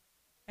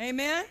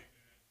 Amen?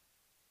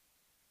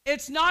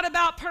 It's not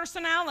about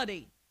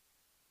personality.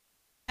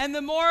 And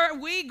the more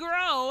we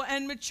grow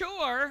and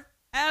mature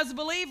as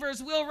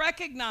believers, we'll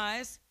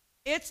recognize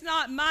It's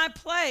not my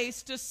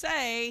place to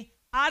say,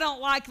 I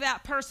don't like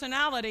that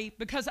personality,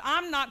 because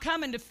I'm not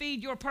coming to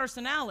feed your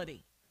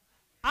personality.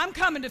 I'm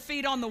coming to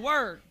feed on the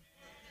word.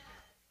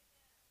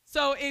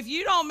 So if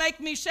you don't make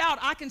me shout,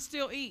 I can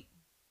still eat.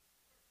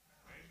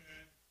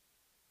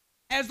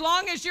 As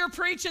long as you're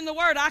preaching the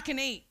word, I can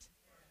eat.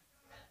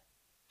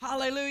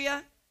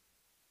 Hallelujah.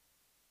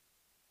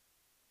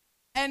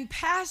 And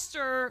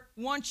pastor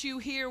wants you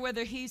here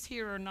whether he's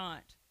here or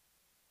not.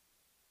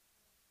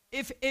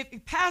 If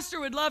pastor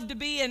would love to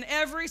be in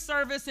every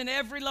service, in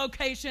every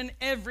location,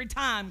 every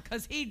time,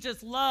 because he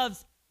just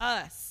loves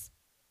us.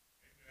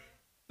 Amen.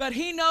 But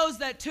he knows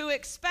that to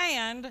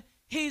expand,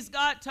 he's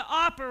got to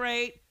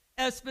operate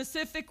a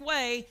specific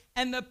way,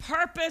 and the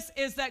purpose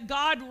is that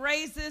God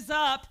raises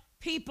up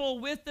people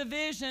with the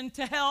vision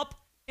to help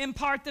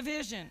impart the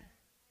vision.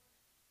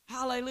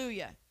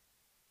 Hallelujah.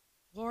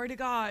 Glory to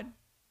God.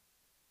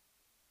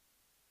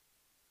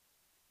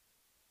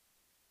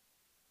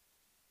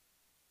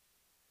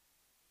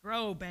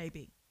 Grow,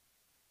 baby.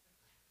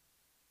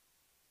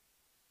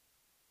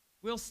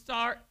 We'll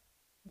start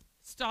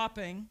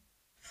stopping.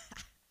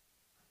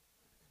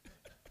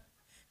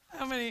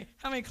 How many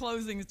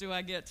closings do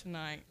I get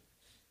tonight?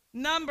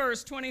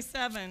 Numbers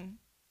 27.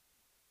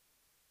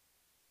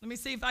 Let me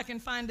see if I can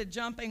find a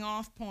jumping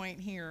off point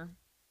here.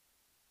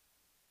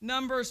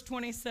 Numbers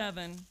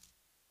 27.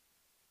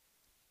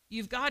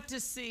 You've got to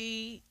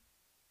see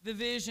the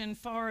vision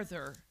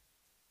farther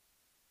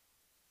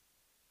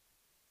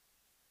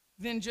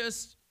than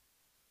just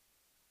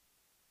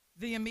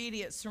the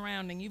immediate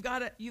surrounding. You've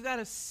got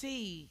to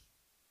see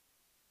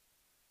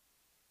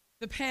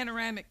the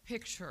panoramic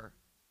picture.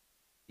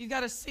 You've got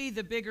to see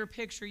the bigger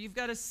picture. You've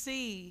got to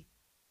see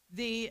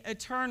the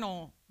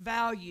eternal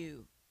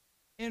value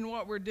in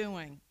what we're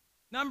doing.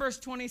 Numbers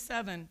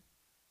 27,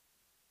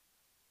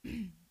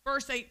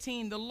 verse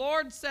 18. The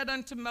Lord said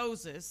unto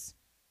Moses,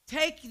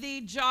 take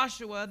thee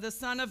Joshua the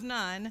son of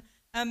Nun,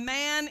 a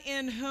man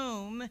in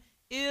whom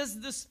is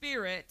the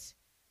Spirit,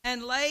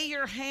 and lay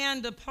your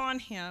hand upon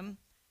him,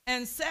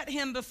 and set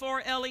him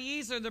before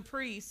Eleazar the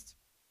priest,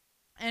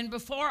 and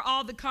before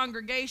all the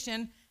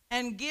congregation,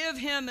 and give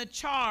him a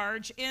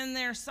charge in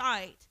their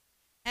sight.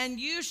 And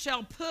you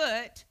shall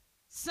put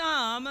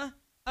some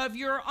of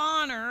your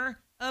honor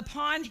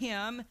upon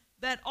him,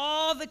 that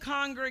all the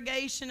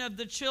congregation of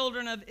the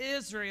children of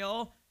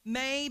Israel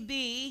may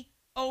be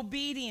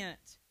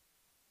obedient.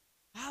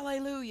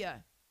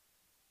 Hallelujah.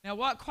 Now,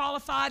 what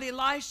qualified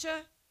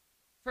Elisha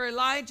for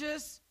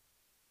Elijah's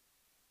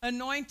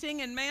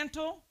anointing and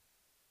mantle?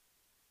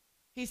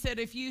 He said,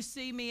 if you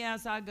see me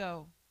as I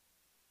go.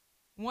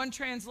 One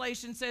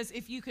translation says,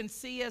 if you can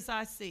see as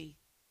I see.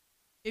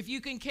 If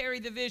you can carry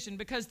the vision,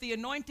 because the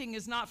anointing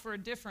is not for a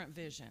different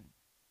vision.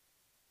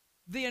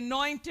 The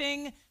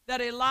anointing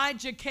that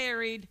Elijah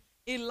carried,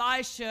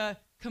 Elisha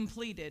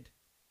completed.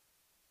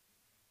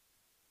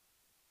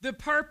 The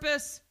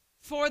purpose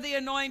for the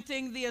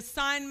anointing, the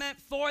assignment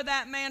for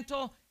that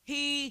mantle,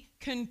 he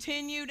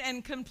continued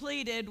and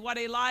completed what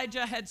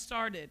Elijah had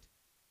started.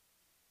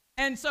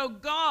 And so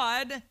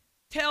God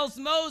tells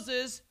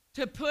Moses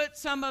to put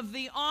some of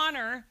the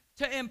honor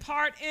to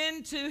impart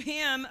into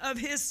him of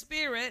his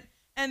Spirit.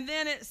 And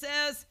then it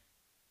says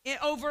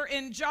over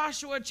in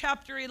Joshua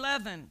chapter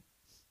 11,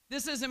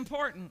 this is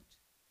important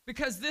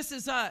because this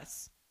is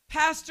us.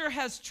 Pastor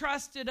has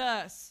trusted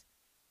us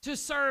to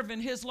serve in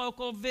his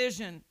local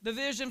vision, the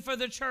vision for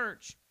the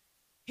church.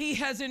 He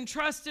has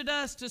entrusted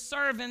us to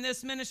serve in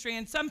this ministry.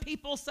 And some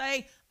people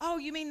say, oh,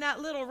 you mean that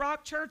little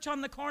rock church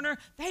on the corner?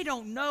 They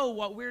don't know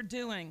what we're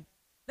doing.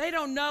 They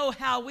don't know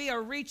how we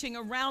are reaching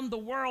around the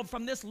world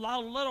from this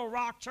little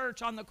rock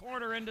church on the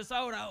corner in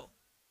DeSoto.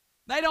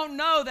 They don't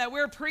know that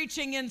we're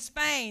preaching in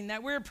Spain,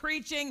 that we're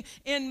preaching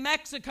in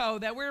Mexico,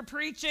 that we're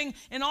preaching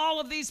in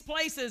all of these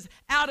places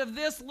out of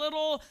this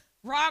little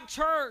rock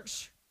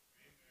church.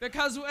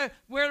 Because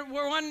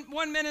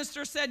one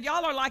minister said,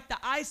 y'all are like the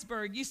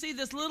iceberg. You see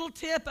this little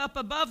tip up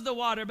above the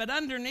water, but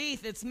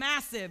underneath it's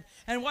massive.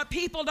 And what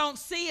people don't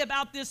see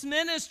about this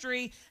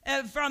ministry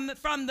from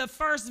the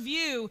first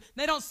view,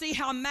 they don't see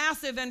how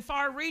massive and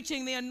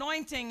far-reaching the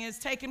anointing is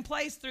taking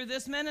place through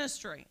this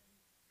ministry.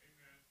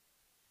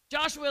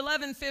 Joshua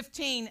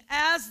 11:15,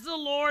 as the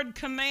Lord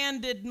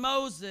commanded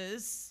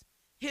Moses,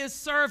 his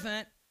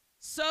servant,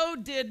 so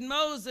did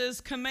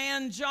Moses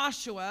command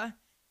Joshua,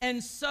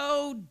 and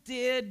so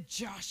did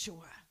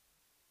Joshua.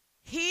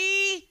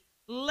 He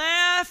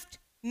left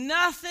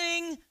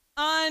nothing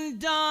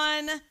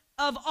undone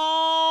of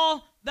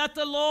all that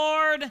the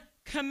Lord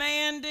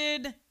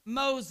commanded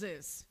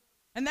Moses.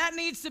 And that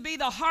needs to be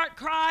the heart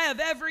cry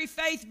of every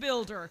faith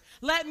builder.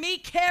 Let me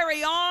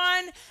carry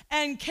on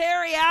and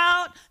carry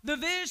out the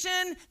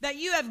vision that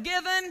you have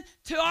given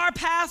to our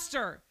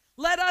pastor.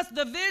 Let us,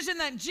 the vision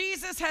that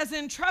Jesus has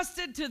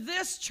entrusted to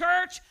this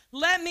church,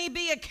 let me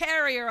be a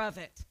carrier of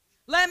it.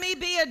 Let me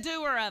be a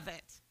doer of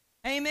it.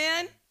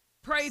 Amen?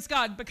 Praise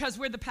God, because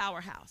we're the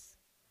powerhouse.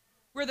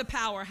 We're the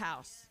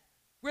powerhouse.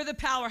 We're the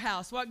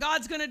powerhouse. What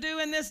God's going to do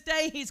in this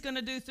day, he's going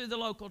to do through the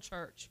local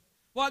church.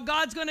 What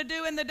God's going to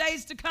do in the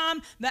days to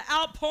come, the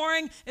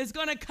outpouring is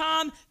going to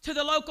come to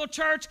the local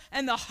church,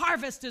 and the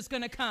harvest is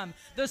going to come.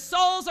 The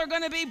souls are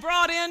going to be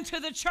brought into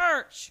the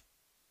church.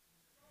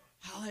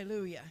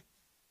 Hallelujah.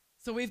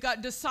 So we've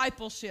got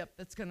discipleship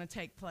that's going to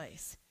take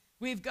place.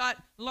 We've got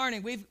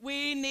learning.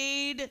 We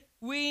need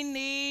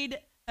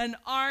an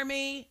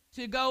army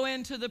to go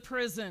into the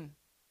prison.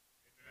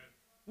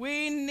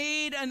 We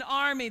need an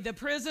army. The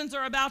prisons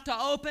are about to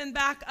open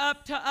back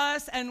up to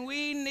us, and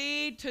we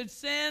need to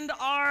send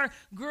our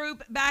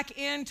group back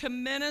in to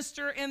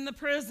minister in the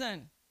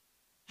prison.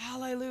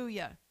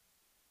 Hallelujah.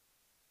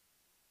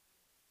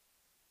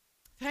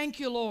 Thank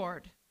you,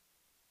 Lord,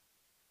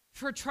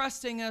 for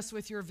trusting us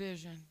with your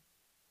vision.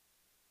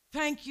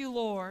 Thank you,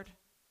 Lord,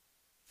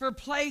 for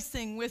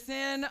placing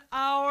within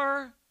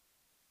our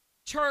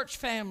church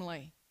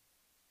family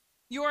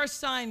your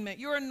assignment,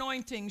 your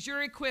anointings,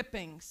 your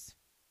equippings.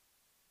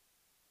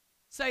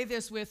 Say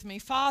this with me.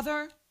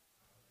 Father,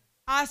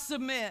 I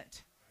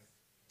submit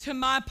to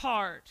my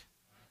part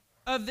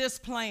of this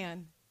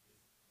plan.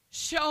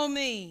 Show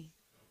me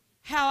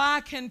how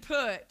I can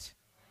put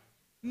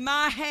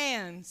my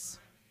hands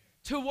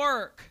to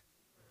work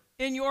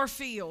in your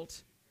field.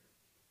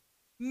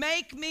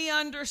 Make me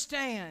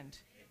understand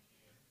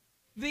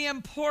the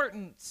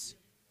importance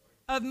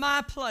of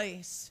my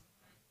place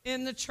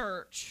in the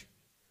church.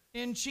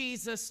 In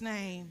Jesus'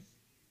 name.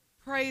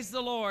 Praise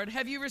the Lord.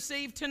 Have you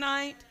received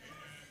tonight?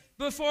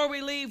 Before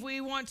we leave, we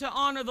want to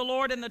honor the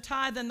Lord in the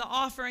tithe and the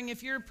offering.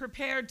 If you're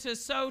prepared to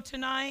sow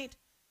tonight,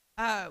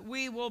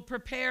 we will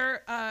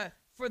prepare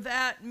for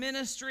that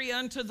ministry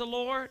unto the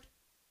Lord.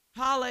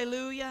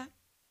 Hallelujah.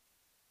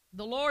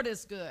 The Lord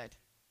is good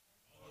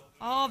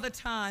all the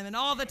time. And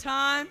all the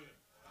time,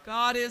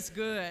 God is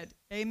good.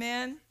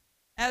 Amen.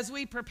 As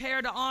we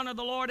prepare to honor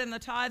the Lord in the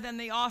tithe and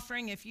the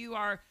offering, if you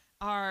are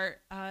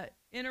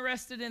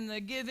interested in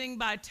the giving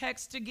by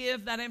text to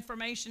give, that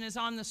information is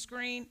on the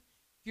screen.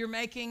 If you're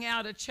making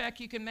out a check,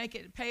 you can make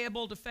it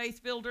payable to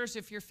Faith Builders.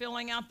 If you're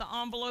filling out the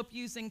envelope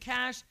using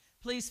cash,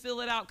 please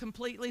fill it out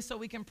completely so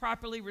we can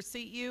properly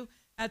receipt you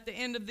at the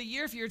end of the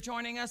year. If you're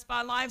joining us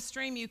by live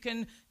stream, you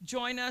can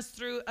join us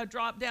through a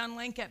drop-down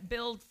link at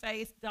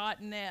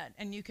buildfaith.net,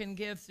 and you can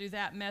give through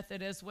that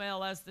method as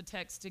well as the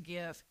text to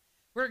give.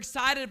 We're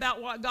excited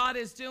about what God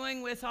is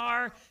doing with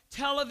our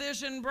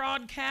television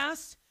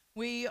broadcast.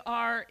 We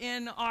are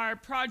in our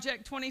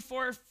Project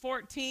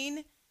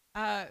 2414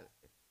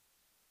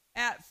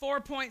 at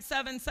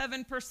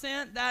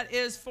 4.77%. That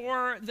is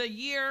for the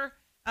year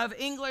of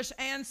English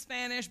and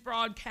Spanish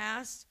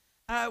broadcast.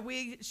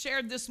 We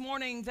shared this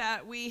morning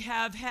that we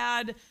have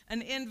had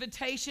an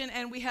invitation,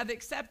 and we have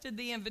accepted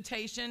the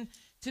invitation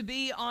to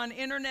be on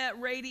internet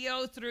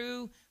radio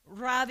through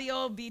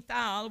Radio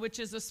Vital, which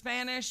is a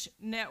Spanish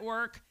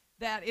network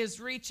that is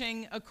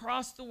reaching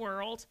across the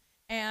world.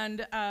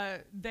 And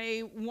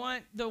they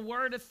want the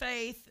word of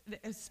faith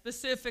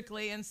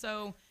specifically, and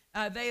so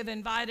they have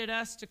invited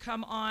us to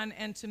come on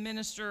and to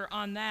minister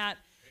on that.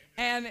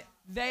 And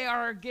they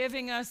are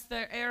giving us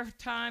the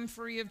airtime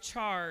free of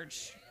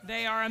charge.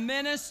 They are a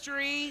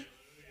ministry,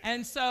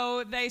 and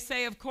so they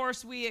say, of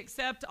course, we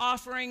accept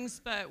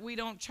offerings, but we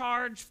don't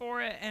charge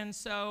for it. And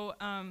so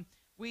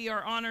we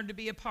are honored to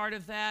be a part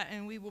of that,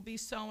 and we will be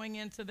sowing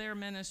into their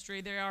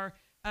ministry. They are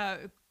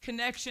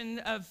connection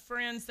of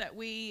friends that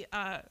we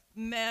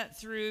met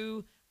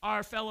through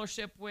our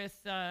fellowship with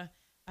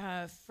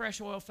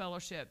Fresh Oil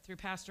Fellowship through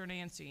Pastor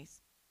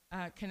Nancy's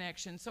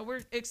connection. So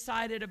we're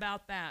excited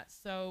about that.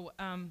 So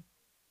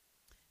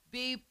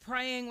be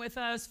praying with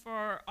us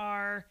for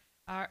our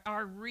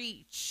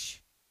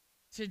reach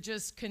to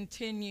just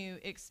continue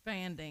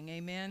expanding.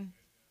 Amen.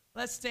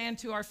 Let's stand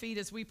to our feet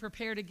as we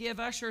prepare to give.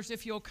 Ushers,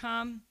 if you'll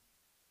come.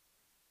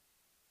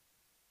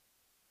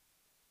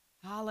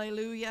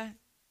 Hallelujah.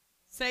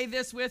 Say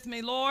this with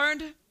me.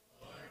 Lord,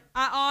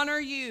 I honor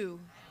you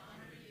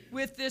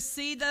with this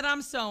seed that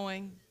I'm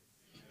sowing,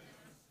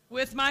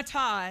 with my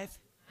tithe.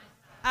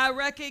 I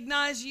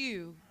recognize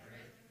you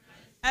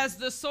as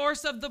the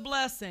source of the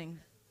blessing.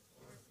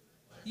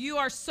 You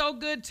are so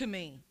good to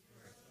me.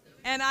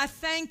 And I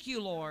thank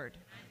you, Lord,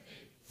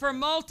 for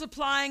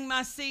multiplying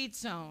my seed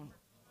sown.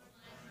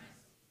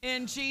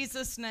 In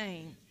Jesus'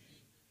 name.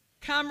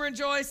 Come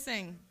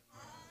rejoicing.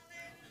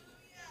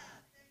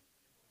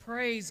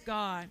 Praise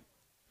God.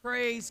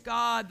 Praise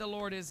God, the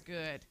Lord is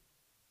good.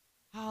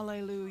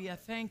 Hallelujah.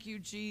 Thank you,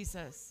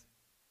 Jesus.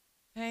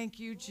 Thank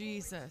you,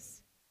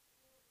 Jesus.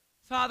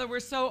 Father,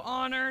 we're so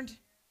honored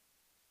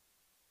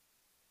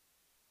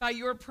by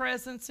your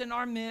presence in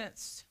our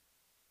midst.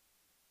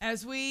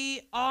 As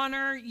we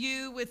honor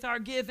you with our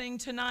giving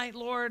tonight,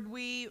 Lord,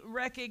 we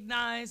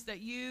recognize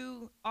that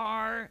you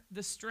are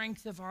the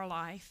strength of our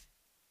life.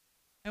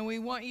 And we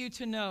want you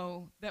to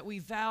know that we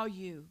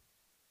value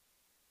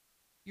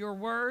your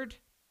word.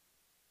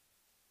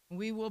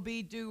 We will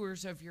be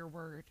doers of your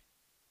word.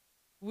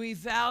 We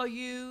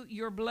value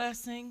your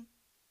blessing.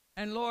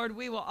 And Lord,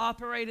 we will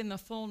operate in the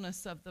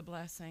fullness of the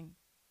blessing.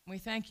 We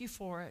thank you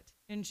for it.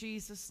 In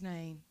Jesus'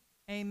 name,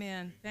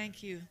 amen.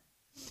 Thank you.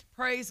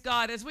 Praise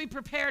God. As we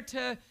prepare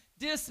to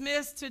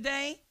dismissed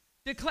today,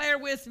 declare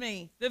with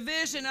me, the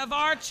vision of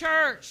our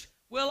church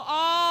will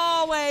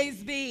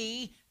always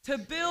be to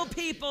build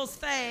people's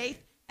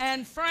faith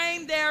and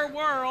frame their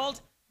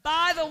world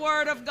by the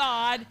Word of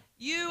God.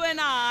 You and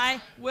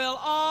I will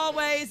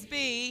always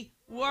be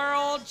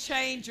world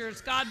changers.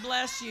 God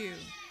bless you.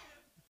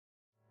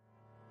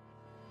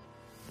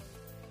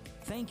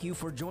 Thank you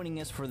for joining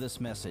us for this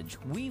message.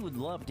 We would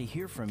love to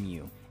hear from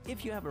you.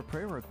 If you have a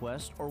prayer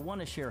request or want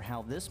to share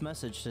how this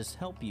message has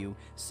helped you,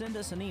 send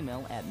us an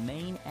email at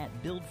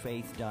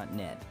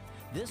main@buildfaith.net.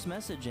 This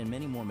message and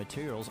many more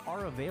materials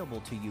are available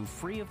to you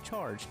free of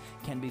charge,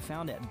 can be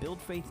found at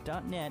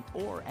buildfaith.net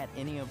or at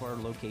any of our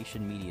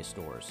location media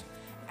stores.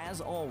 As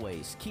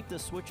always, keep the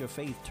switch of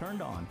faith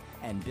turned on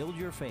and build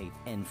your faith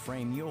and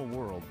frame your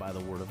world by the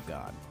Word of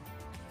God.